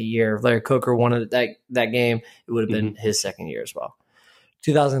his second year. If Larry Coker won it that game, it would have been his second year as well.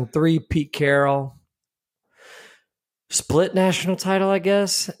 2003, Pete Carroll. Split national title, I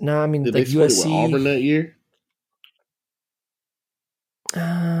guess. No, I mean, did like they split USC. it with Auburn that year?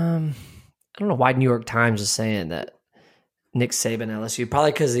 I don't know why New York Times is saying that Nick Saban LSU.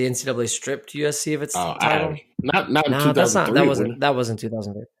 Probably because the NCAA stripped USC of its title. Not in 2003. That's not. That wasn't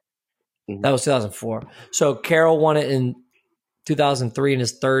 2003. That was 2004. So Carroll won it in 2003 in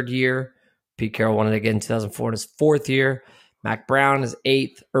his third year. Pete Carroll won it again in 2004 in his fourth year. Mac Brown is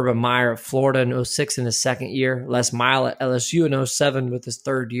eighth. Urban Meyer at Florida in 2006 in his second year. Les Miles at LSU in 2007 with his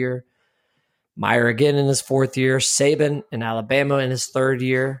third year. Meyer again in his fourth year. Saban in Alabama in his third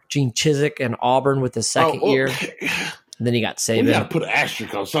year. Gene Chizik in Auburn with his second year. And then you got Saban. We got to put an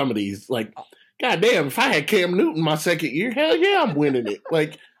asterisk on some of these. Like, goddamn, if I had Cam Newton my second year, hell yeah, I'm winning it.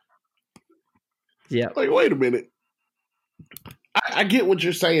 Like, yeah. Like, wait a minute. I get what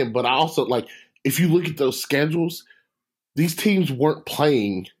you're saying, but I also, like, if you look at those schedules, these teams weren't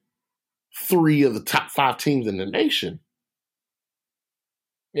playing 3 of the top 5 teams in the nation.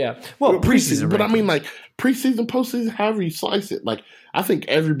 Yeah. Well, preseason. But I mean, like, preseason, postseason, however you slice it. Like, I think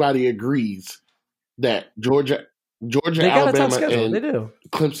everybody agrees that Georgia, Alabama, and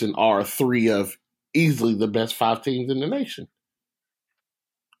Clemson are 3 of easily the best 5 teams in the nation.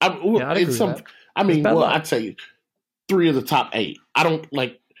 I'd agree with that. I'd say 3 of the top 8. I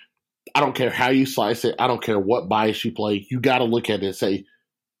don't care how you slice it. I don't care what bias you play. You got to look at it and say,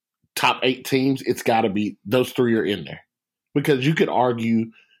 top 8 teams, it's got to be those 3 are in there. Because you could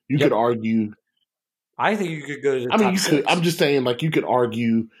argue. I think you could go to the top you 6. could. I'm just saying, like, you could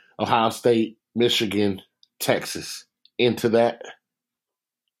argue Ohio State, Michigan, Texas into that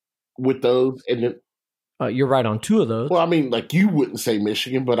with those. And then, you're right on 2 of those. well, I mean, like, you wouldn't say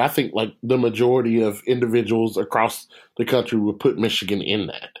Michigan, but I think, like, the majority of individuals across the country would put Michigan in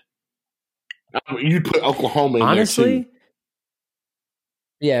that. I mean, you'd put Oklahoma in honestly, there, too.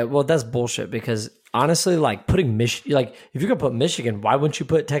 Yeah, well, that's bullshit because honestly, like, putting Michigan, like, if you're going to put Michigan, why wouldn't you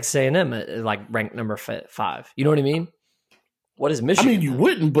put Texas A&M at, like, ranked number 5? You know what I mean? What is Michigan? I mean, you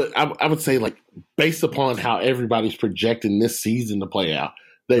wouldn't, but I would say, like, based upon how everybody's projecting this season to play out,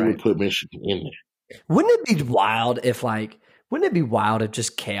 they would put Michigan in there. Wouldn't it be wild if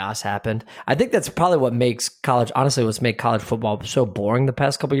just chaos happened? I think that's probably what makes what's made college football so boring the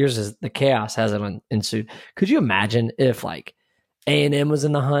past couple of years is the chaos hasn't ensued. Could you imagine if, like, A&M was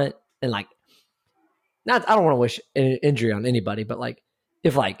in the hunt and, like, I don't want to wish an injury on anybody, but, like,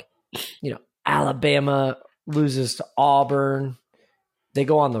 if, like, you know, Alabama loses to Auburn, they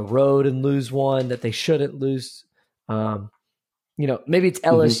go on the road and lose one that they shouldn't lose. You know, maybe it's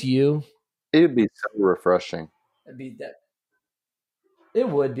LSU. It would be so refreshing. It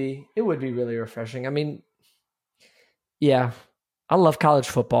would be really refreshing. I mean, yeah, I love college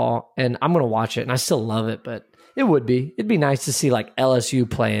football and I'm going to watch it and I still love it, but it'd be nice to see, like, LSU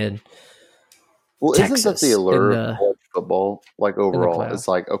playing. Well, Texas isn't that the allure of college football? Like, overall, it's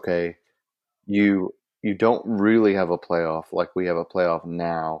like, okay, you don't really have a playoff like we have a playoff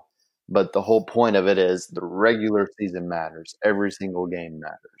now, but the whole point of it is the regular season matters. Every single game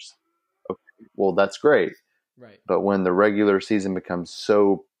matters. Okay, well, that's great. Right. But when the regular season becomes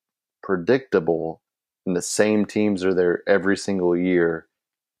so predictable and the same teams are there every single year,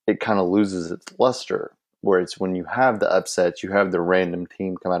 it kind of loses its luster. Where it's when you have the upsets, you have the random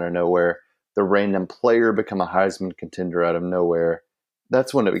team come out of nowhere, the random player become a Heisman contender out of nowhere.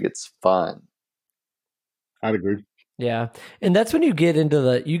 That's when it gets fun. I'd agree. Yeah. And that's when you get into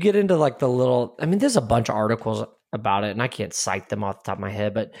like the little, I mean, there's a bunch of articles about it and I can't cite them off the top of my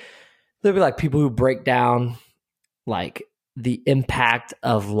head, but there'll be, like, people who break down, like, the impact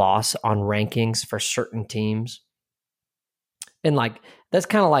of loss on rankings for certain teams. And, like, that's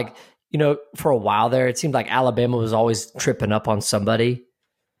kind of like, for a while there, it seemed like Alabama was always tripping up on somebody,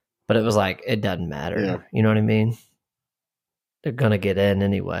 but it was like, it doesn't matter. Yeah. You know what I mean? They're going to get in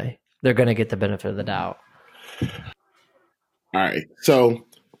anyway. They're going to get the benefit of the doubt. All right. So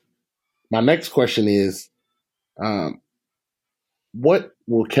my next question is, what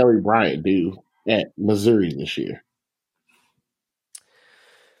will Kelly Bryant do at Missouri this year?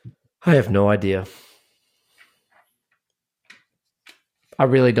 I have no idea. I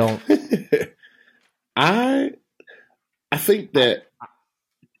really don't. I think that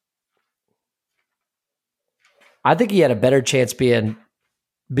I think he had a better chance being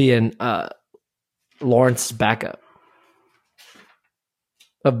Lawrence's backup.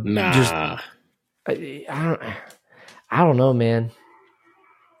 nah. I don't know, man.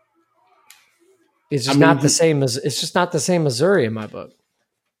 It's just not the same as Missouri in my book.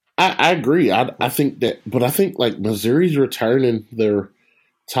 I agree. I think that, but I think like Missouri's returning their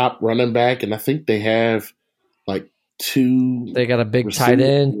top running back, and I think they have like two. They got a big tight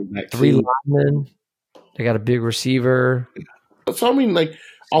end, 3 linemen. They got a big receiver. So I mean, like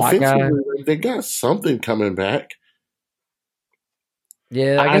offensively, they got something coming back.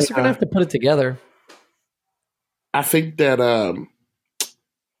 Yeah, I guess they're gonna have to put it together. I think that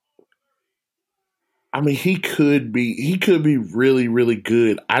he could be really, really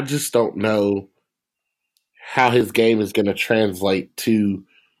good. I just don't know how his game is going to translate to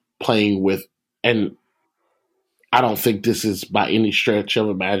playing with, and I don't think this is by any stretch of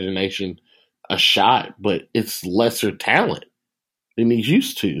imagination a shot, but it's lesser talent than he's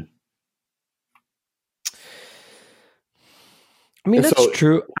used to. I mean, that's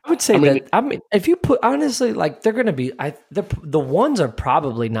true. I would say that. I mean, if you put honestly, like they're going to be, the ones are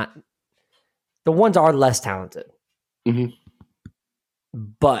probably not. The ones are less talented,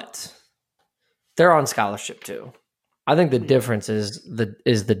 but they're on scholarship too. I think the difference is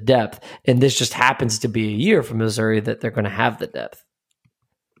the depth, and this just happens to be a year for Missouri that they're going to have the depth.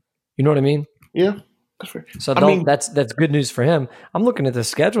 You know what I mean? Yeah, that's fair. So that's good news for him. I'm looking at the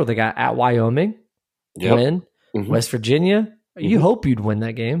schedule. They got at Wyoming, win, West Virginia. You hope you'd win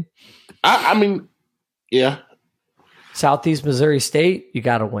that game. I mean, yeah. Southeast Missouri State, you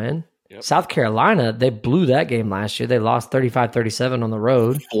got to win. Yep. South Carolina, they blew that game last year. They lost 35-37 on the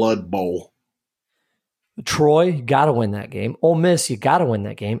road. Flood Bowl. Troy, you got to win that game. Ole Miss, you got to win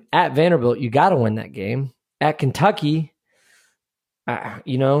that game. At Vanderbilt, you got to win that game. At Kentucky,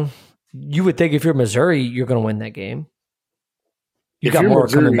 you would think if you're Missouri, you're going to win that game. You got more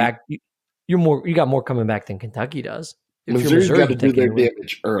coming back. You got more coming back than Kentucky does. Missouri's got to do their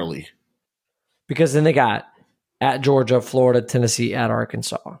damage early. Because then they got at Georgia, Florida, Tennessee, at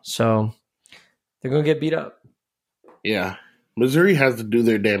Arkansas. So they're going to get beat up. Yeah. Missouri has to do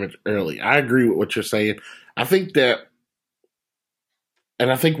their damage early. I agree with what you're saying. I think that,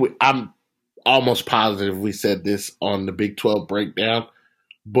 and I think I'm almost positive we said this on the Big 12 breakdown,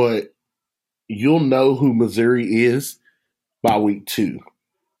 but you'll know who Missouri is by week 2.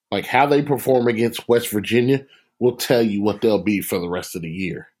 Like how they perform against West Virginia will tell you what they'll be for the rest of the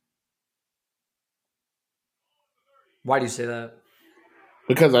year. Why do you say that?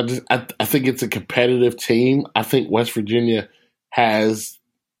 Because I think it's a competitive team. I think West Virginia has,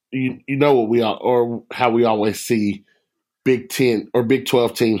 how we always see Big 10 or Big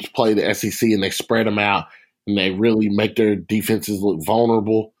 12 teams play the SEC, and they spread them out and they really make their defenses look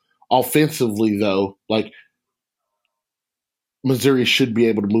vulnerable. Offensively, though, like Missouri should be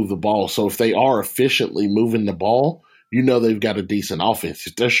able to move the ball. So if they are efficiently moving the ball, they've got a decent offense.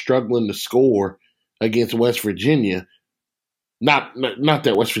 If they're struggling to score against West Virginia, not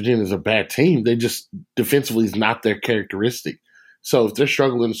that West Virginia is a bad team, they just defensively is not their characteristic. So if they're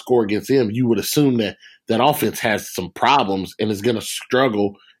struggling to score against them, you would assume that offense has some problems and is going to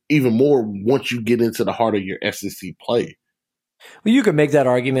struggle even more once you get into the heart of your SEC play. Well, you could make that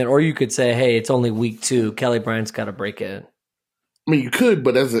argument, or you could say, hey, it's only week 2. Kelly Bryant's got to break in. I mean, you could,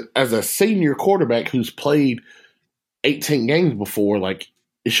 but as a senior quarterback who's played 18 games before, like,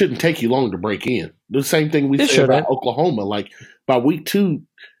 it shouldn't take you long to break in. The same thing we say about Oklahoma. Like, by week 2,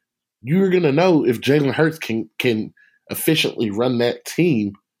 you're going to know if Jalen Hurts can efficiently run that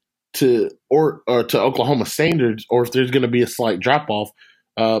team to Oklahoma standards, or if there's going to be a slight drop-off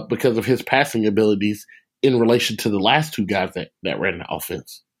because of his passing abilities in relation to the last 2 guys that ran the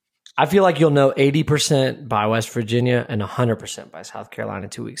offense. I feel like you'll know 80% by West Virginia and 100% by South Carolina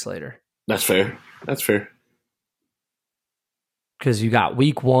 2 weeks later. That's fair. Because you got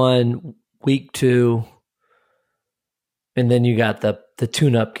week 1, week 2, and then you got the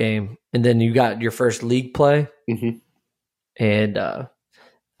tune-up game, and then you got your first league play. Mm-hmm. And I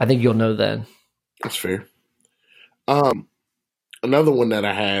think you'll know then. That's fair. Another one that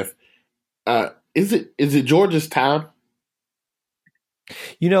I have Is it Georgia's time?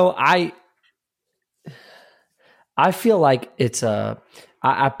 You know, I feel like it's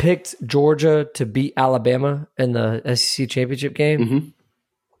I picked Georgia to beat Alabama in the SEC championship game, Mm-hmm.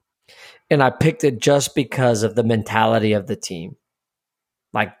 and I picked it just because of the mentality of the team.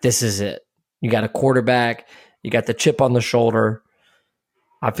 Like, this is it. You got a quarterback. You got the chip on the shoulder.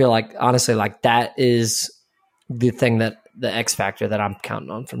 I feel like, honestly, like that is the thing that the X factor that I'm counting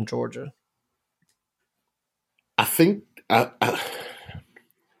on from Georgia. I think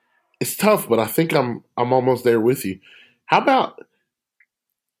it's tough, but I think I'm almost there with you. How about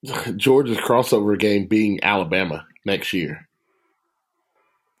Georgia's crossover game being Alabama next year?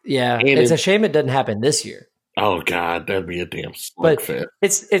 Yeah, And it's a shame it doesn't happen this year. Oh God, that'd be a damn But slugfest.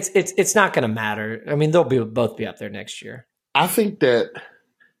 it's not going to matter. I mean, they'll both be up there next year. I think that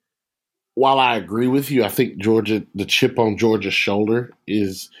while I agree with you, I think Georgia, the chip on Georgia's shoulder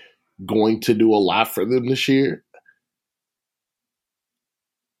is going to do a lot for them this year.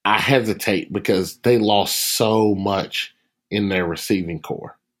 I hesitate because they lost so much in their receiving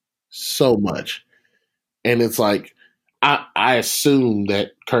core. So much. And it's like, I assume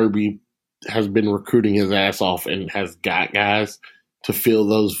that Kirby has been recruiting his ass off and has got guys to fill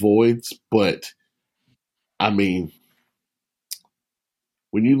those voids. But, I mean,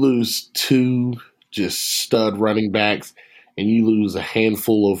 when you lose two just stud running backs and you lose a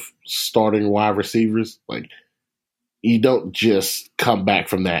handful of starting wide receivers, like, you don't just come back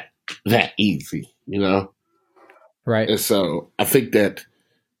from that easy, you know? Right. And so I think that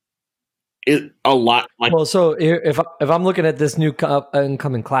it a lot like Well, so if I'm looking at this new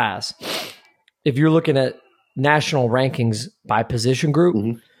incoming class, if you're looking at national rankings by position group,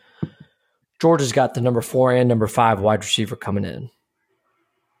 Mhm. Georgia's got the number 4 and number 5 wide receiver coming in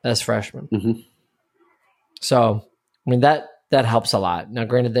as freshmen. Mhm. So, I mean, that helps a lot. Now,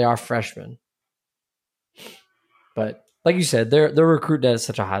 granted, they are freshmen, but like you said, they're recruited at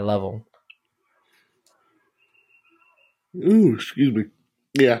such a high level. Ooh, excuse me.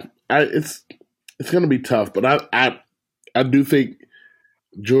 Yeah, it's going to be tough, but I do think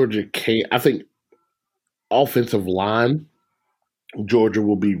Georgia can. I think offensive line, Georgia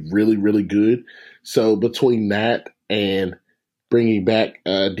will be really, really good. So between that and bringing back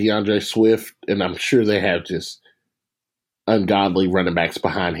DeAndre Swift, and I'm sure they have just ungodly running backs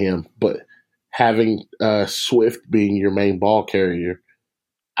behind him, but having Swift being your main ball carrier,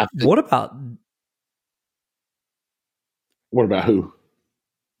 I think, What about who?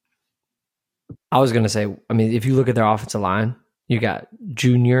 I was going to say, I mean, if you look at their offensive line, you got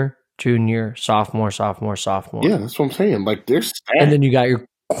junior, sophomore. Yeah, that's what I'm saying. Like, they're stacked. And then you got your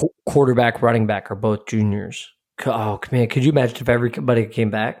quarterback, running back are both juniors. Oh, man, could you imagine if everybody came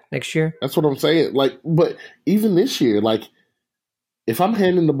back next year? That's what I'm saying. Like, but even this year, like, if I'm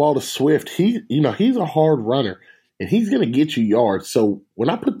handing the ball to Swift, he's a hard runner and he's going to get you yards. So when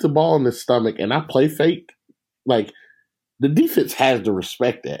I put the ball in his stomach and I play fake, like, the defense has to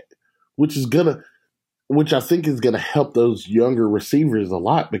respect that, which I think is going to help those younger receivers a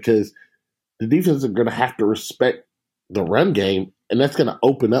lot because the defense are going to have to respect the run game, and that's going to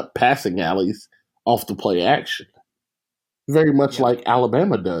open up passing alleys off the play action, very much like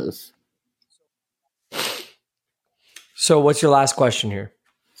Alabama does. So what's your last question here?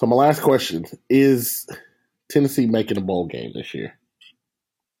 So my last question is Tennessee making a bowl game this year?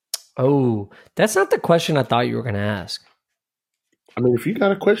 Oh, that's not the question I thought you were going to ask. I mean, if you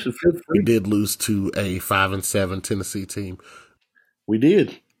got a question, feel free. We did lose to a 5-7 Tennessee team. We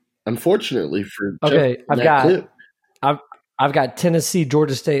did, unfortunately for okay. I've got Tennessee,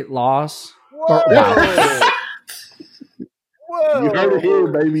 Georgia State loss. Whoa! Whoa! You heard it here,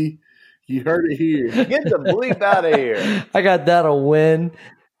 baby. You heard it here. Get the bleep out of here. I got that a win.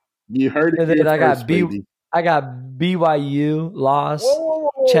 You heard it And here then first, baby. I got BYU loss. Whoa.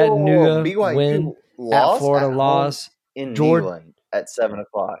 Chattanooga BYU win. lost At Florida home loss. in Georgia- England at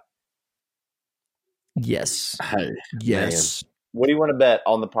 7:00. Yes. Hey, Yes. What do you want to bet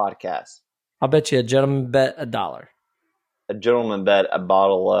on the podcast? I'll bet you a gentleman bet $1. A gentleman bet a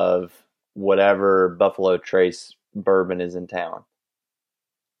bottle of whatever Buffalo Trace bourbon is in town.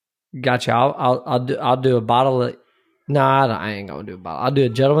 Gotcha. I'll do a bottle of. Nah, I ain't gonna do a bottle. I'll do a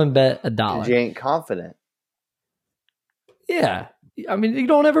gentleman bet $1. You ain't confident. Yeah, I mean you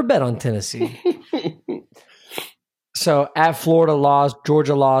don't ever bet on Tennessee. So at Florida loss,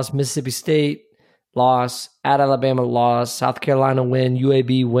 Georgia loss, Mississippi State loss, at Alabama loss, South Carolina win,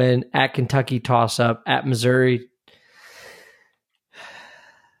 UAB win, at Kentucky toss up, at Missouri.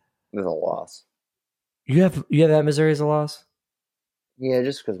 There's a loss. You have at Missouri as a loss? Yeah,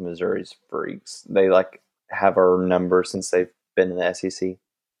 just because Missouri's freaks. They have our number since they've been in the SEC.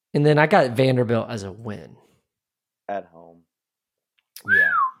 And then I got Vanderbilt as a win. At home.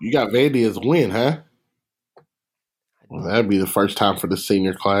 Yeah. You got Vandy as a win, huh? Well, that'd be the first time for the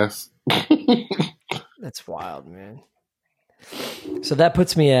senior class. That's wild, man. So that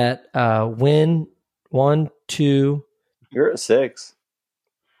puts me at win 1, 2, You're at 6.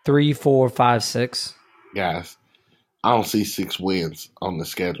 3, 4, 5, 6. Guys, I don't see 6 wins on the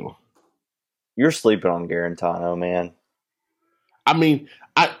schedule. You're sleeping on Garantano, man. I mean,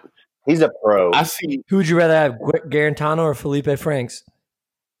 He's a pro. I see. Who would you rather have, Garantano or Felipe Franks?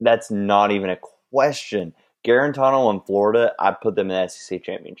 That's not even a question. Garantano in Florida, I put them in the SEC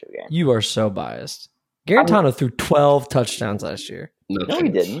championship game. You are so biased. Garantano threw 12 touchdowns last year. No, he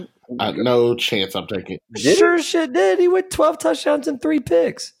didn't. No chance I'm taking. Sure as shit did. He went 12 touchdowns and 3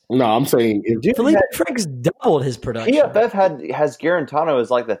 picks. No, I'm saying if Felipe Franks doubled his production. PFF has Garantano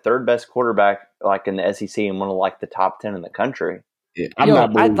as like the third best quarterback like in the SEC and one of like the top 10 in the country. Yeah, I'm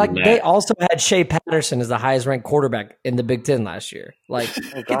not believing that. They also had Shea Patterson as the highest ranked quarterback in the Big Ten last year. Like, Oh,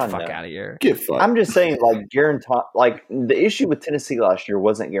 get the God, fuck no. out of here. Get fucked. I'm just saying, like Garantano, like the issue with Tennessee last year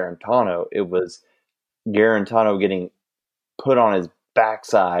wasn't Garantano; it was Garantano getting put on his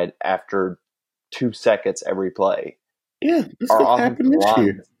backside after 2 seconds every play. Yeah, this Our what happened offensive this line-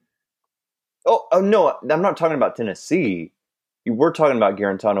 year. Oh no, I'm not talking about Tennessee. We're talking about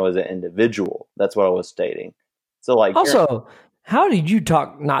Garantano as an individual. That's what I was stating. So, like, Also, how did you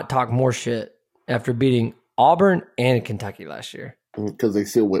not talk more shit after beating Auburn and Kentucky last year? Because they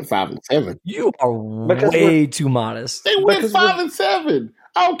still went 5-7. You are Because way too modest. They went Because 5-7.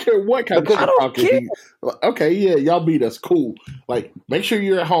 I don't care what kind of Because shit I don't talking. Okay, yeah, y'all beat us. Cool. Like, make sure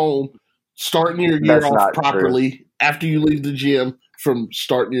you're at home, starting your year That's off not properly after you leave the gym from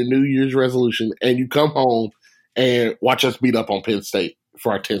starting your New Year's resolution, and you come home and watch us beat up on Penn State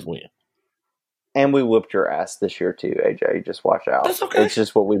for our 10th win. and we whooped your ass this year too, AJ. Just watch out. That's okay. It's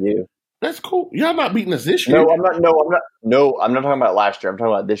just what we do. That's cool. Y'all not beating us this year. No, I'm not talking about last year. I'm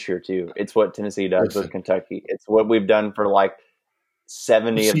talking about this year too. It's what Tennessee does Listen. with Kentucky. It's what we've done for like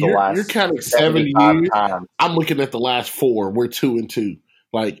 70 of See, the you're- last you're counting 70 75 years. times. I'm looking at the last 4. We're 2-2.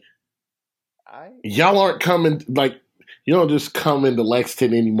 Like, y'all aren't coming, like, you don't just come into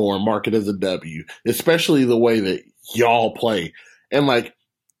Lexington anymore and mark it as a W, especially the way that y'all play. And, like,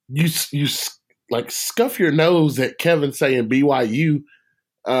 you like, scuff your nose at Kevin saying BYU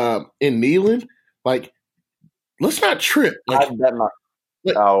in Neyland. Like, let's not trip. Like,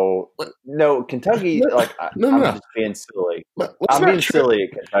 No, Kentucky, No, like, no, I'm no. just being silly. let's I'm not being trip. silly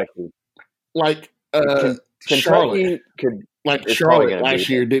at Kentucky. Like, Kentucky Charlotte. could, Like, it's probably Charlotte gonna last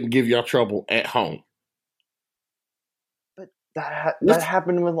be- year didn't give y'all trouble at home. but that Let's-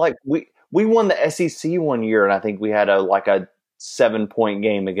 happened with, like, we won the SEC one year, and I think we had a 7-point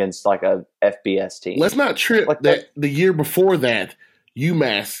game against, like, a FBS team. Let's not trip Like that the year before that,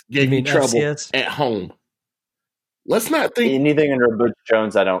 UMass gave you mean trouble FCS? at home. Let's not think. Anything under Butch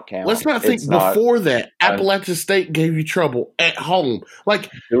Jones, I don't count. Let's not think It's not- before that Appalachian State gave you trouble at home. Like,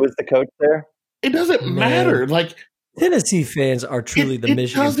 Who was the coach there? it doesn't Man. matter. Like, Tennessee fans are truly the it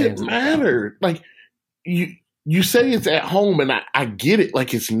Michigan doesn't fans. of the South. matter. Like, you say it's at home, and I get it.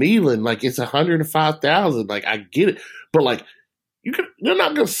 Like, it's Neyland. Like, it's 105,000. Like, I get it. But, like, you're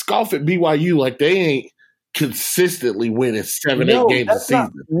not gonna scoff at BYU like they ain't consistently winning 7-8 games a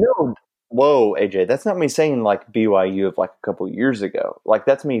season. Whoa, AJ, that's not me saying like BYU of like a couple years ago. Like,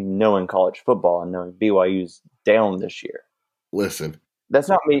 that's me knowing college football and knowing BYU's down this year. Listen, That's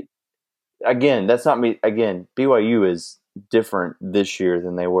not me. Again, that's not me. Again, BYU is different this year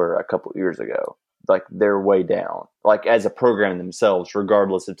than they were a couple years ago. Like, they're way down. Like, as a program themselves,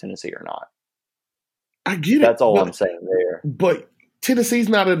 regardless of Tennessee or not. I get it. That's all but- I'm saying there. But Tennessee's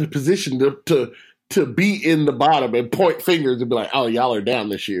not in a position to be in the bottom and point fingers and be like, "Oh, y'all are down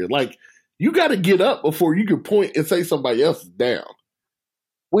this year." Like, you got to get up before you can point and say somebody else is down.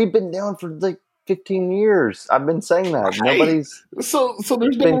 We've been down for like 15 years. I've been saying that. Right. Nobody's. So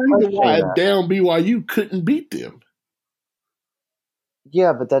there's no Been reason why questioning that. down BYU couldn't beat them.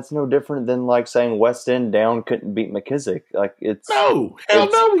 Yeah, but that's no different than like saying West End down couldn't beat McKissick. Like, it's No, hell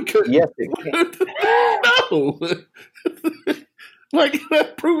It's- no, we couldn't. yes, it No, like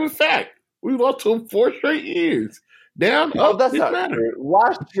that proven fact. We lost to them 4 straight years. Down, Oh, up, that's didn't not matter. true.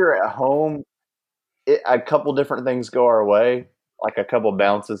 Last year at home, a couple different things go our way. Like a couple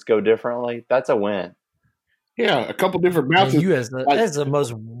bounces go differently. That's a win. Yeah, a couple different Man, bounces. that's the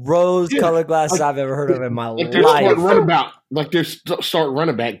most rose-colored glasses like- I've ever heard of in my Like they're life. start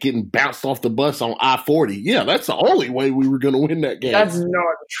running back getting bounced off the bus on I-40. Yeah, that's the only way we were going to win that game. That's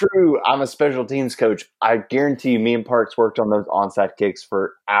not true. I'm a special teams coach. I guarantee you, me and Parks worked on those onside kicks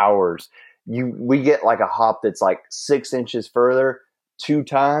for hours. We get like a hop that's like 6 inches further. 2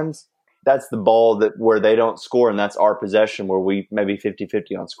 times, that's the ball where they don't score, and that's our possession where we maybe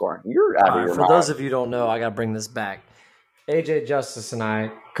 50-50 on scoring. You're out of your For mind. those of you who don't know, I got to bring this back. AJ Justice and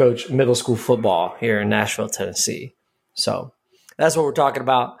I coach middle school football here in Nashville, Tennessee. So that's what we're talking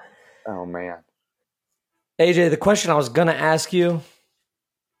about. Oh, man. AJ, the question I was going to ask you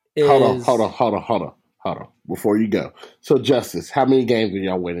is... Hold on. Before you go. So, Justice, how many games are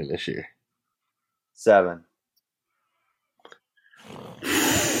y'all winning this year? 7.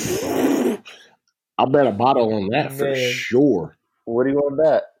 I bet a bottle on that for sure. What do you want to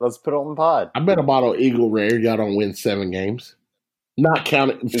bet? Let's put it on the pod. I bet a bottle Eagle Rare y'all don't win 7 games. Not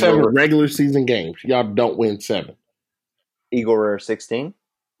counting 7 regular season games. Y'all don't win 7. Eagle Rare 16?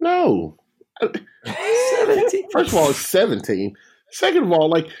 No. 17. First of all, it's 17. Second of all,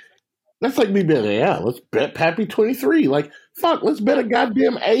 like, that's like me betting, let's bet Pappy 23. Like, fuck, let's bet a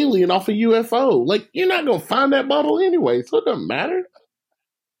goddamn alien off a UFO. Like, you're not going to find that bottle anyway, so it doesn't matter.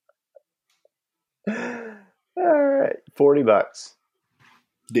 All right. $40.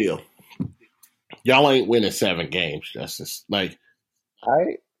 Deal. Y'all ain't winning 7 games, Justice. Like,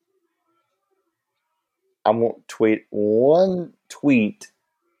 I won't tweet one tweet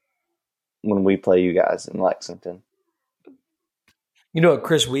when we play you guys in Lexington. You know what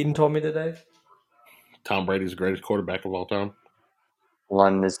Chris Whedon told me today? Tom Brady's the greatest quarterback of all time.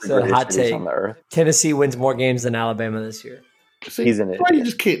 London is the So, hot greatest city take. on the earth. Tennessee wins more games than Alabama this year. See, He's an idiot. Brady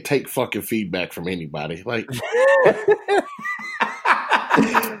just can't take fucking feedback from anybody. Like,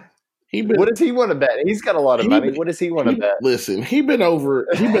 what does he want to bet? He's got a lot of money. What does he want to bet? Listen, he been out of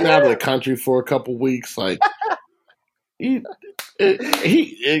the country for a couple weeks. Like, you could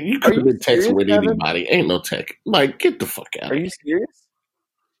have been texting with anybody. Ain't no tech. Like, get the fuck out. Are you serious?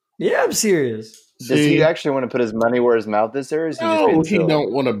 Yeah, I'm serious. Does he actually want to put his money where his mouth is there? Or is he just being silly?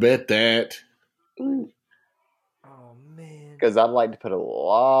 don't want to bet that. Oh, man. Because I'd like to put a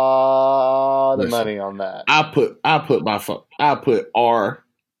lot of money on that. I put our,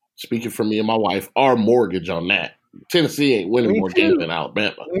 speaking for me and my wife, our mortgage on that. Tennessee ain't winning more games than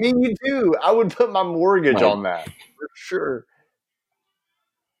Alabama. Me too. I would put my mortgage on that for sure.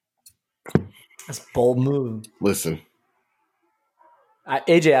 That's a bold move. Listen.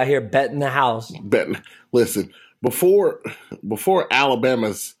 AJ out here betting the house. Listen, before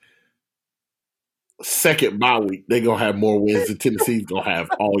Alabama's second bye week, they're going to have more wins than Tennessee's going to have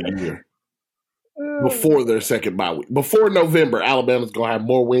all year. Before their second bye week. Before November, Alabama's going to have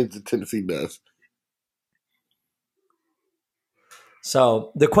more wins than Tennessee does.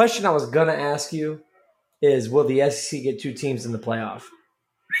 So the question I was going to ask you is, will the SEC get 2 teams in the playoff?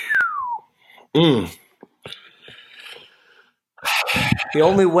 The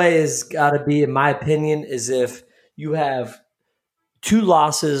only way is got to be, in my opinion, is if you have 2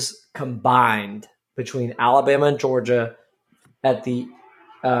 losses combined between Alabama and Georgia at the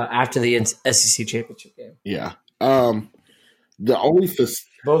after the SEC championship game. Yeah. The only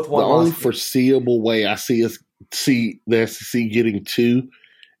foreseeable way I see the SEC getting 2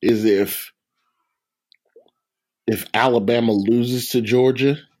 is if Alabama loses to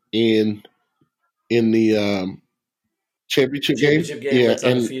Georgia in the championship game,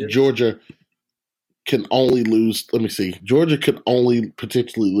 and Georgia can only lose. Let me see. Georgia could only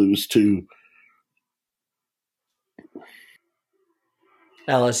potentially lose to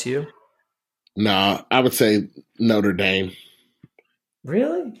LSU. Nah, I would say Notre Dame.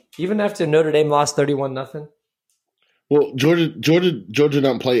 Really? Even after Notre Dame lost 31-0? Well, Georgia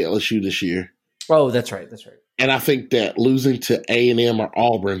don't play LSU this year. Oh, that's right. And I think that losing to A&M or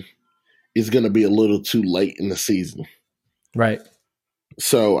Auburn is going to be a little too late in the season. Right.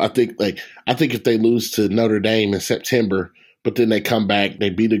 So I think if they lose to Notre Dame in September, but then they come back, they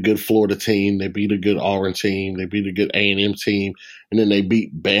beat a good Florida team, they beat a good Auburn team, they beat a good A&M team, and then they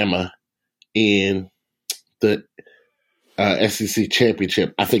beat Bama in the SEC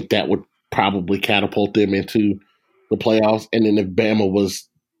championship, I think that would probably catapult them into the playoffs. And then if Bama was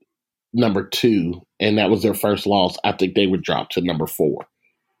number 2 and that was their first loss, I think they would drop to number 4.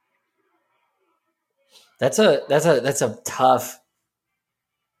 That's a tough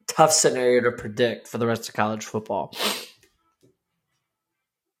scenario to predict for the rest of college football.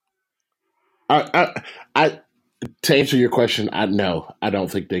 I to answer your question, I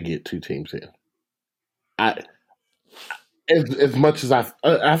don't think they get 2 teams in. As much as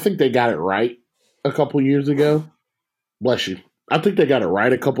I think they got it right a couple years ago. Bless you. I think they got it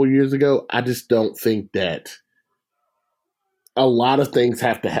right a couple years ago. I just don't think that a lot of things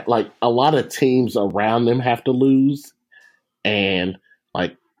have to like a lot of teams around them have to lose, and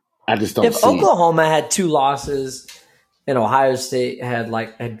like I just don't. If Oklahoma had 2 losses and Ohio State had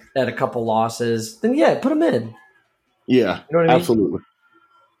a couple losses, then yeah, put them in. Yeah, you know what I mean? Absolutely.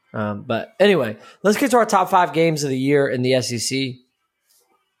 But anyway, let's get to our top 5 games of the year in the SEC.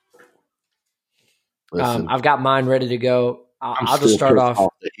 I've got mine ready to go. I'll just start off.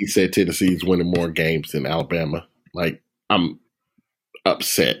 He said Tennessee's winning more games than Alabama. Like, I'm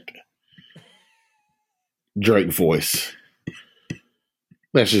upset. Drake voice.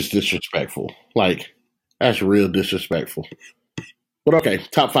 That's just disrespectful. Like, that's real disrespectful. But okay,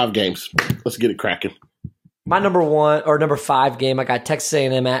 top 5 games. Let's get it cracking. My number 5 game, I got Texas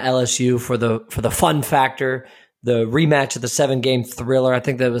A&M at LSU for the fun factor, the rematch of the 7-game thriller. I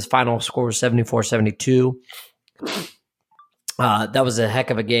think that was final score was 74-72. That was a heck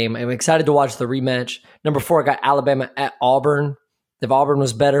of a game. I'm excited to watch the rematch. Number 4, I got Alabama at Auburn. If Auburn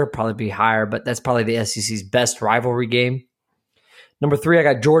was better, probably be higher, but that's probably the SEC's best rivalry game. Number 3, I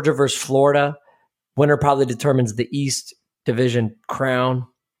got Georgia versus Florida. Winner probably determines the East Division crown.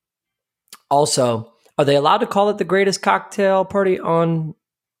 Also, are they allowed to call it the greatest cocktail party on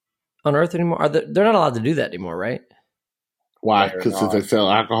Earth anymore? They're not allowed to do that anymore, right? Why? Because they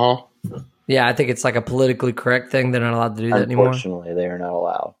sell alcohol? Yeah, I think it's like a politically correct thing. They're not allowed to do that anymore. Unfortunately, they are not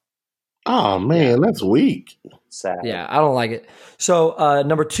allowed. Oh, man, that's weak. Sad. Yeah, I don't like it. So,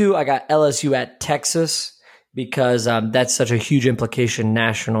 number 2, I got LSU at Texas because that's such a huge implication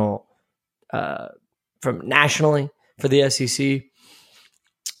nationally for the SEC.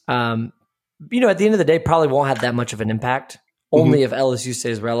 At the end of the day, probably won't have that much of an impact, only if LSU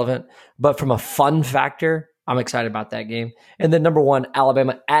stays relevant. But from a fun factor, I'm excited about that game. And then number 1,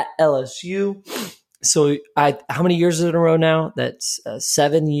 Alabama at LSU. So how many years in a row now? That's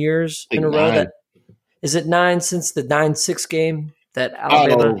 7 years in a row. Is it 9 since the 9-6 game that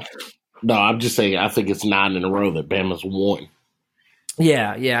Alabama? No, I'm just saying I think it's 9 in a row that Bama's won.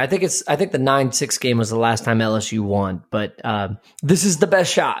 Yeah. I think the 9-6 game was the last time LSU won, but this is the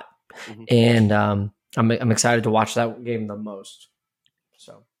best shot. And I'm excited to watch that game the most.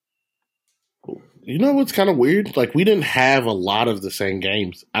 So, you know what's kind of weird? Like, we didn't have a lot of the same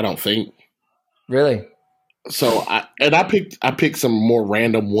games, I don't think. Really? So I picked some more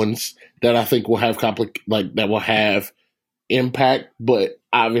random ones that I think will have that will have impact, but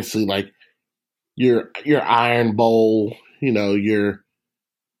obviously like your Iron Bowl, your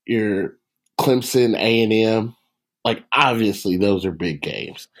Clemson A&M, like obviously those are big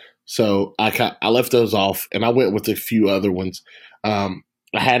games. So I left those off and I went with a few other ones. I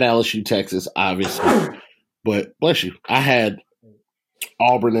had LSU Texas, obviously, but bless you, I had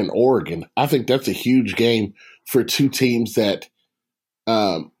Auburn and Oregon. I think that's a huge game for two teams that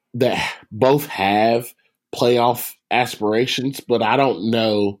both have playoff aspirations, but I don't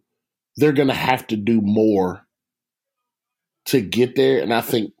know. They're going to have to do more to get there. And I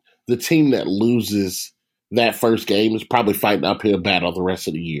think the team that loses that first game is probably fighting uphill battle the rest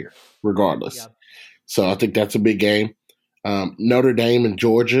of the year, regardless. Yeah. So I think that's a big game. Notre Dame and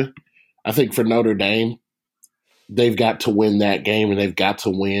Georgia. I think for Notre Dame, they've got to win that game, and they've got to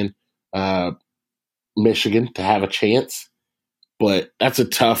win Michigan to have a chance. But that's a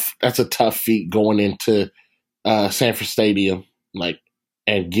tough feat going into Sanford Stadium,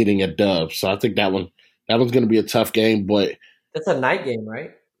 and getting a dub. So I think that one's going to be a tough game. But that's a night game,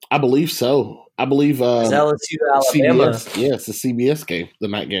 right? I believe so. I believe LSU Alabama. CBS, yeah, it's the CBS game, the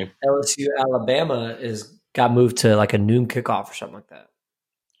night game. LSU Alabama got moved to like a noon kickoff or something like that.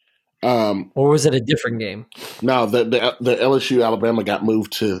 Or was it a different game? No, the LSU Alabama got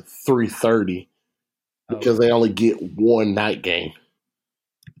moved to 3:30 because they only get one night game.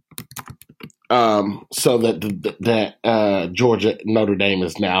 So that Georgia Notre Dame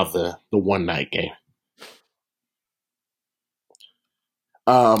is now the one night game.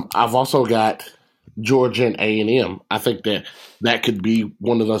 I've also got Georgia and A&M. I think that could be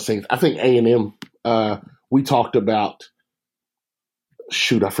one of those things. I think A&M. We talked about.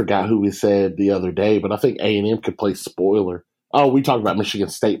 Shoot, I forgot who we said the other day, but I think A&M could play spoiler. Oh, we talked about Michigan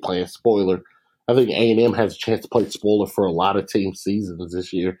State playing spoiler. I think A&M has a chance to play spoiler for a lot of team seasons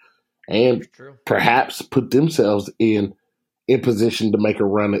this year, and perhaps put themselves in position to make a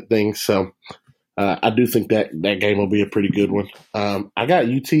run at things. So I do think that game will be a pretty good one. I got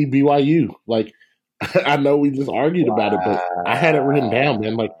UT BYU. Like, I know we just argued about it, but I had it written down,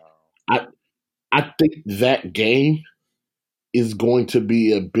 man. Like, I think that game is going to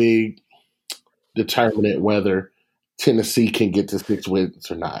be a big determinant whether Tennessee can get to 6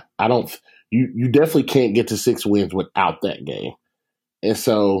 wins or not. You definitely can't get to 6 wins without that game. And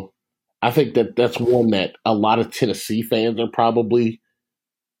so I think that's one that a lot of Tennessee fans are probably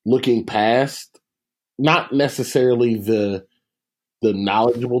looking past. Not necessarily the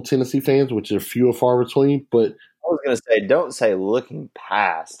knowledgeable Tennessee fans, which are few and far between, but was going to say, don't say looking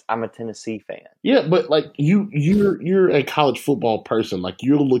past. I'm a Tennessee fan. Yeah, but like you're a college football person. Like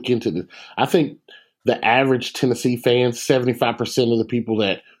you'll look into this. I think the average Tennessee fan, 75% of the people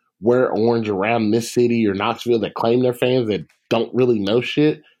that wear orange around this city or Knoxville that claim they're fans that don't really know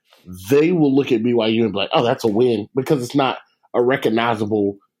shit, they will look at BYU and be like, "Oh, that's a win," because it's not a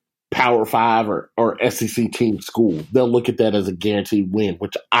recognizable Power 5 or SEC team school. They'll look at that as a guaranteed win,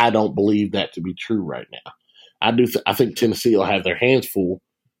 which I don't believe that to be true right now. I think Tennessee will have their hands full,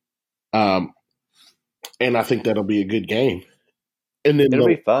 and I think that'll be a good game. And then It'll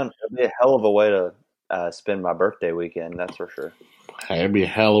be fun. It'll be a hell of a way to spend my birthday weekend. That's for sure. It'd be a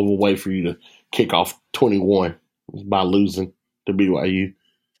hell of a way for you to kick off 21 by losing to BYU.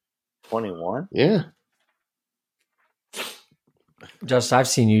 21? Yeah. Justin, I've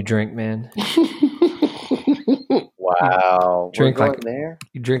seen you drink, man. Wow. Drink We're like going there?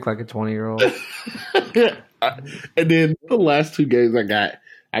 You drink like a 20-year-old. And then the last two games I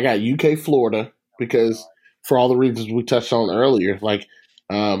got UK Florida because for all the reasons we touched on earlier, like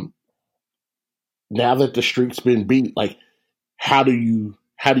now that the streak's been beat, like how do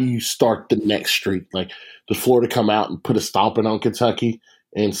you start the next streak? Like does Florida come out and put a stomping on Kentucky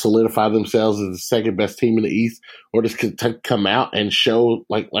and solidify themselves as the second best team in the East, or does Kentucky come out and show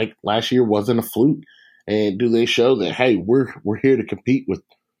like last year wasn't a fluke? And do they show that, hey, we're here to compete with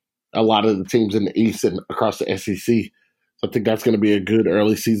a lot of the teams in the East and across the SEC? So I think that's going to be a good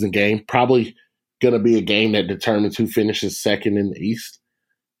early season game. Probably going to be a game that determines who finishes second in the East.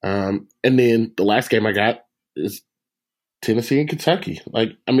 And then the last game I got is Tennessee and Kentucky.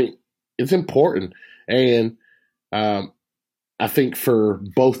 Like, I mean, it's important. And I think for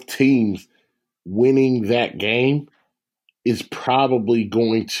both teams, winning that game is probably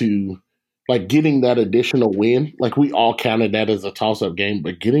going to, like, getting that additional win. Like, we all counted that as a toss-up game,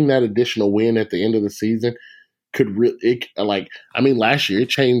 but getting that additional win at the end of the season could really, last year it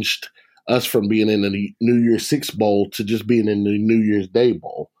changed us from being in the New Year's Six Bowl to just being in the New Year's Day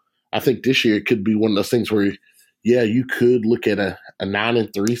Bowl. I think this year it could be one of those things where, yeah, you could look at a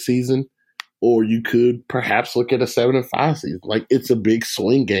 9-3 season, or you could perhaps look at a 7-5 season. Like, it's a big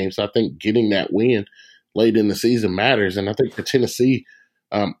swing game, so I think getting that win late in the season matters. And I think for Tennessee,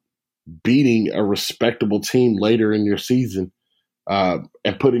 beating a respectable team later in your season and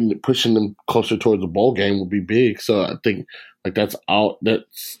pushing them closer towards the bowl game would be big. So I think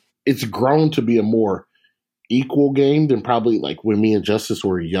it's grown to be a more equal game than probably like when me and Justice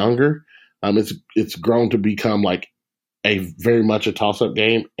were younger. It's grown to become like a very much a toss-up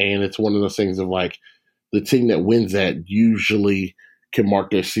game, and it's one of those things of like the team that wins that usually can mark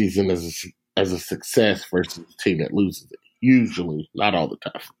their season as a success versus the team that loses it. Usually, not all the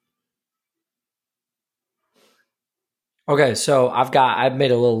time. Okay, so I've made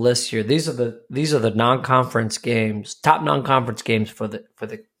a little list here. These are the non-conference games, top non-conference games for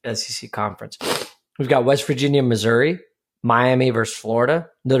the SEC conference. We've got West Virginia, Missouri, Miami versus Florida,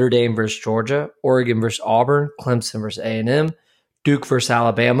 Notre Dame versus Georgia, Oregon versus Auburn, Clemson versus A&M, Duke versus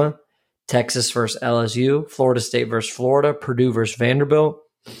Alabama, Texas versus LSU, Florida State versus Florida, Purdue versus Vanderbilt,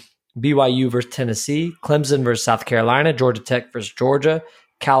 BYU versus Tennessee, Clemson versus South Carolina, Georgia Tech versus Georgia,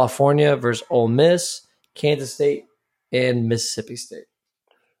 California versus Ole Miss, Kansas State, and Mississippi State.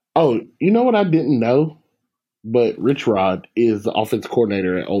 Oh, you know what I didn't know? But Rich Rod is the offense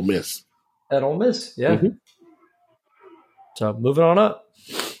coordinator at Ole Miss. At Ole Miss, yeah. Mm-hmm. So moving on up.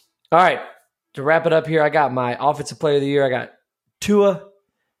 All right, to wrap it up here, I got my offensive player of the year. I got Tua,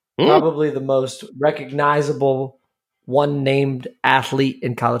 probably the most recognizable one named athlete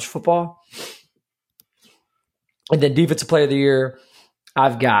in college football. And then defensive player of the year,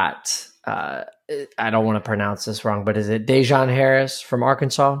 I've got I don't want to pronounce this wrong, but is it Dejon Harris from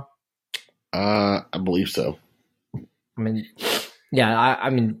Arkansas? I believe so. I mean, yeah, I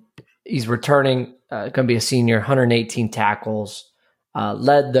mean, he's returning, going to be a senior, 118 tackles,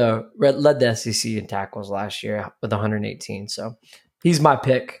 led the SEC in tackles last year with 118. So he's my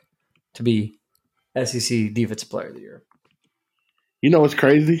pick to be SEC Defensive Player of the Year. You know what's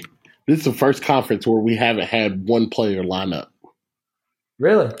crazy? This is the first conference where we haven't had one player line up.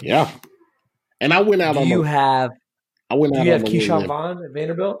 Really? Yeah. And I went out on. Do you have Keyshawn Vaughn at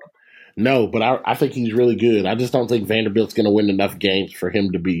Vanderbilt? No, but I think he's really good. I just don't think Vanderbilt's going to win enough games for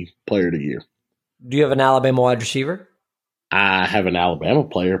him to be Player of the Year. Do you have an Alabama wide receiver? I have an Alabama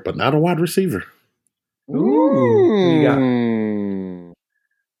player, but not a wide receiver. Ooh. Who you got?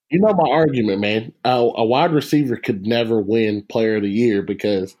 You know my argument, man. A wide receiver could never win Player of the Year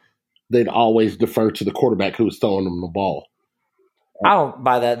because they'd always defer to the quarterback who was throwing them the ball. I don't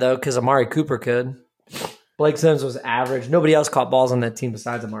buy that, though, because Amari Cooper could. Blake Sims was average. Nobody else caught balls on that team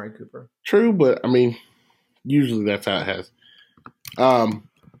besides Amari Cooper. True, but, I mean, Usually that's how it has.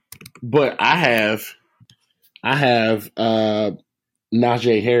 But I have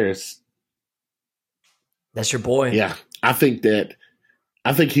Najee Harris. That's your boy. Yeah, I think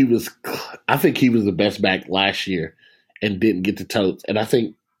he was the best back last year and didn't get the totes. And I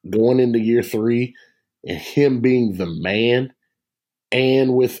think going into year 3 and him being the man,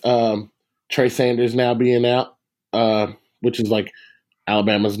 and with Trey Sanders now being out, which is like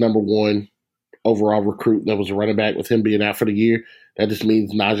Alabama's number 1 overall recruit that was a running back, with him being out for the year, that just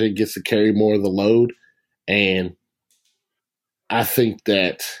means Najee gets to carry more of the load. And I think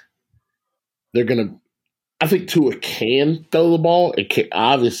that I think Tua can throw the ball.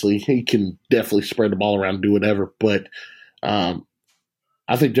 Obviously, he can definitely spread the ball around and do whatever. But I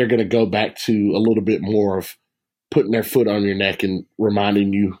think they're going to go back to a little bit more of putting their foot on your neck and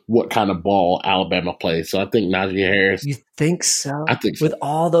reminding you what kind of ball Alabama plays. So I think Najee Harris. You think so? I think so. With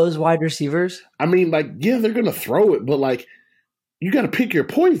all those wide receivers? I mean, like, yeah, they're going to throw it, but, like, you got to pick your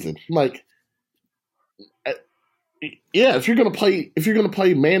poison. Like, yeah, if you're going to play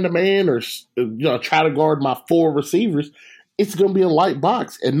man to man or try to guard my 4 receivers, it's going to be a light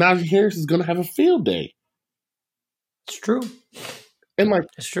box, and Najee Harris is going to have a field day. It's true. And like,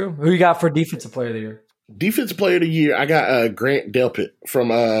 it's true. Who you got for defensive player of the year? Defensive player of the year, I got Grant Delpit from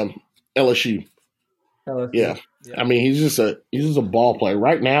LSU. Yeah. I mean, he's just a ball player.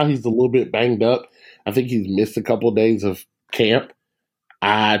 Right now, he's a little bit banged up. I think he's missed a couple of days of camp.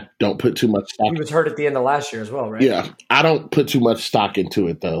 I don't put too much stock. He was hurt at the end of last year as well, right? Yeah. I don't put too much stock into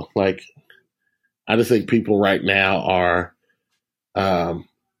it, though. Like, I just think people right now are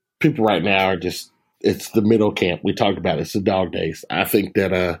just, it's the middle camp. We talked about it. It's the dog days. I think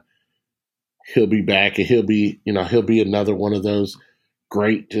that he'll be back, and he'll be another one of those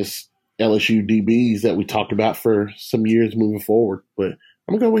great just LSU DBs that we talked about for some years moving forward. But I'm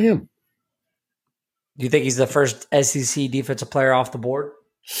going to go with him. Do you think he's the first SEC defensive player off the board?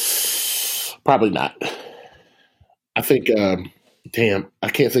 Probably not. I think, I can't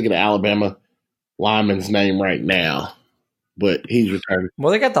think of the Alabama lineman's name right now, but he's returning.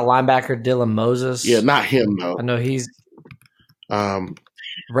 Well, they got the linebacker Dylan Moses. Yeah, not him, though. I know he's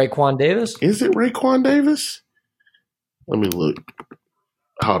Raekwon Davis. Is it Raekwon Davis? Let me look.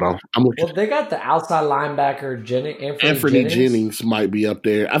 Hold on. I'm looking. Well, they got the outside linebacker Anthony Jennings might be up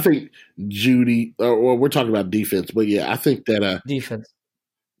there. I think Judy. Well, we're talking about defense, but yeah, I think that defense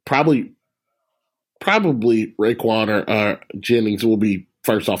probably Raekwon or Jennings will be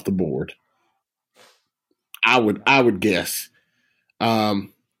first off the board. I would guess.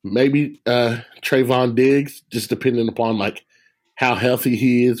 Maybe Trayvon Diggs, just depending upon like how healthy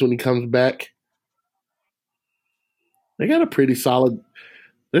he is when he comes back. They got a pretty solid.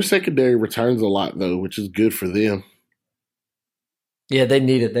 Their secondary returns a lot, though, which is good for them. Yeah, they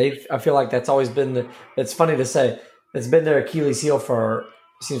need it. I feel like that's always been it's funny to say, it's been their Achilles heel for,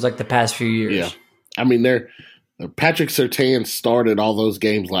 seems like, the past few years. Yeah. I mean, Patrick Surtain started all those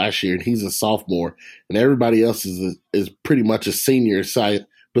games last year, and he's a sophomore, and everybody else is pretty much a senior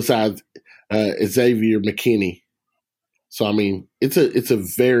besides Xavier McKinney. So, I mean, it's a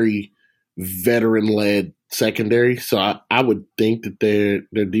very veteran-led secondary, so I would think that their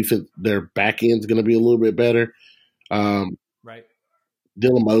defense, their back end is going to be a little bit better. Right.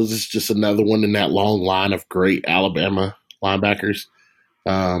 Dylan Moses, just another one in that long line of great Alabama linebackers.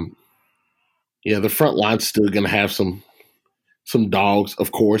 Yeah, the front line's still going to have some dogs,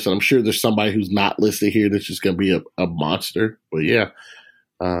 of course, and I'm sure there's somebody who's not listed here that's just going to be a monster. But yeah,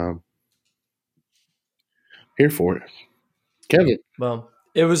 here for it, Kevin. Well,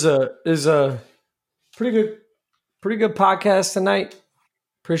 it was a pretty good podcast tonight.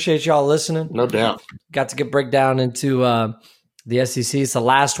 Appreciate y'all listening. No doubt. Got to get breakdown into the SEC. It's the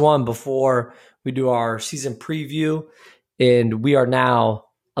last one before we do our season preview, and we are now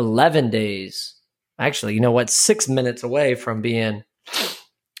 11 days. Actually, you know what? 6 minutes away from being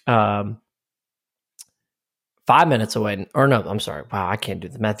 5 minutes away. Or no, I'm sorry. Wow, I can't do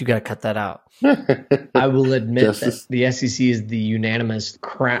the math. You got to cut that out. I will admit that the SEC is the unanimous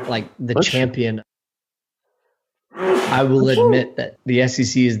champion. I will admit that the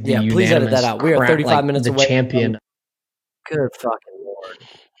SEC is the unanimous. Please edit that out. We are 35 minutes away. Champion. Good fucking Lord.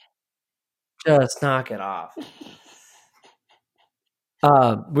 Just knock it off.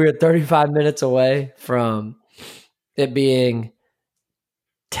 We're 35 minutes away from it being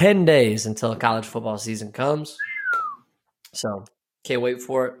 10 days until college football season comes. So, can't wait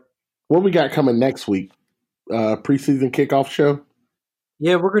for it. What we got coming next week? Preseason kickoff show?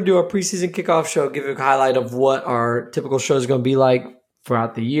 Yeah, we're going to do our preseason kickoff show, give you a highlight of what our typical show is going to be like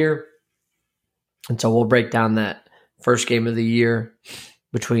throughout the year. And so we'll break down that first game of the year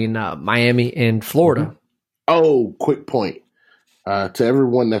between Miami and Florida. Oh, quick point. To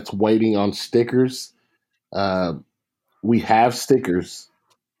everyone that's waiting on stickers, we have stickers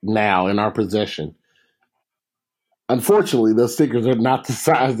now in our possession. Unfortunately, those stickers are not the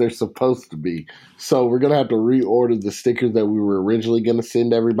size they're supposed to be. So we're going to have to reorder the stickers that we were originally going to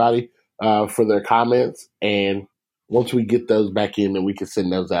send everybody for their comments. And once we get those back in, then we can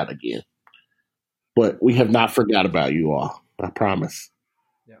send those out again. But we have not forgot about you all. I promise.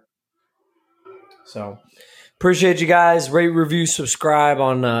 Yeah. So appreciate you guys. Rate, review, subscribe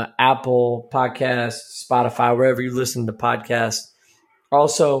on Apple Podcasts, Spotify, wherever you listen to podcasts.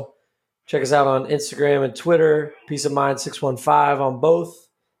 Also, check us out on Instagram and Twitter, Peace of Mind 615 on both.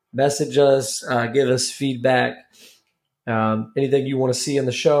 Message us, give us feedback, anything you want to see in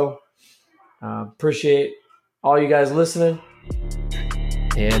the show. Appreciate all you guys listening.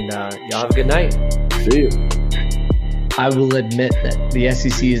 And y'all have a good night. See you. I will admit that the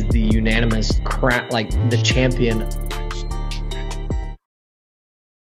SEC is the unanimous the champion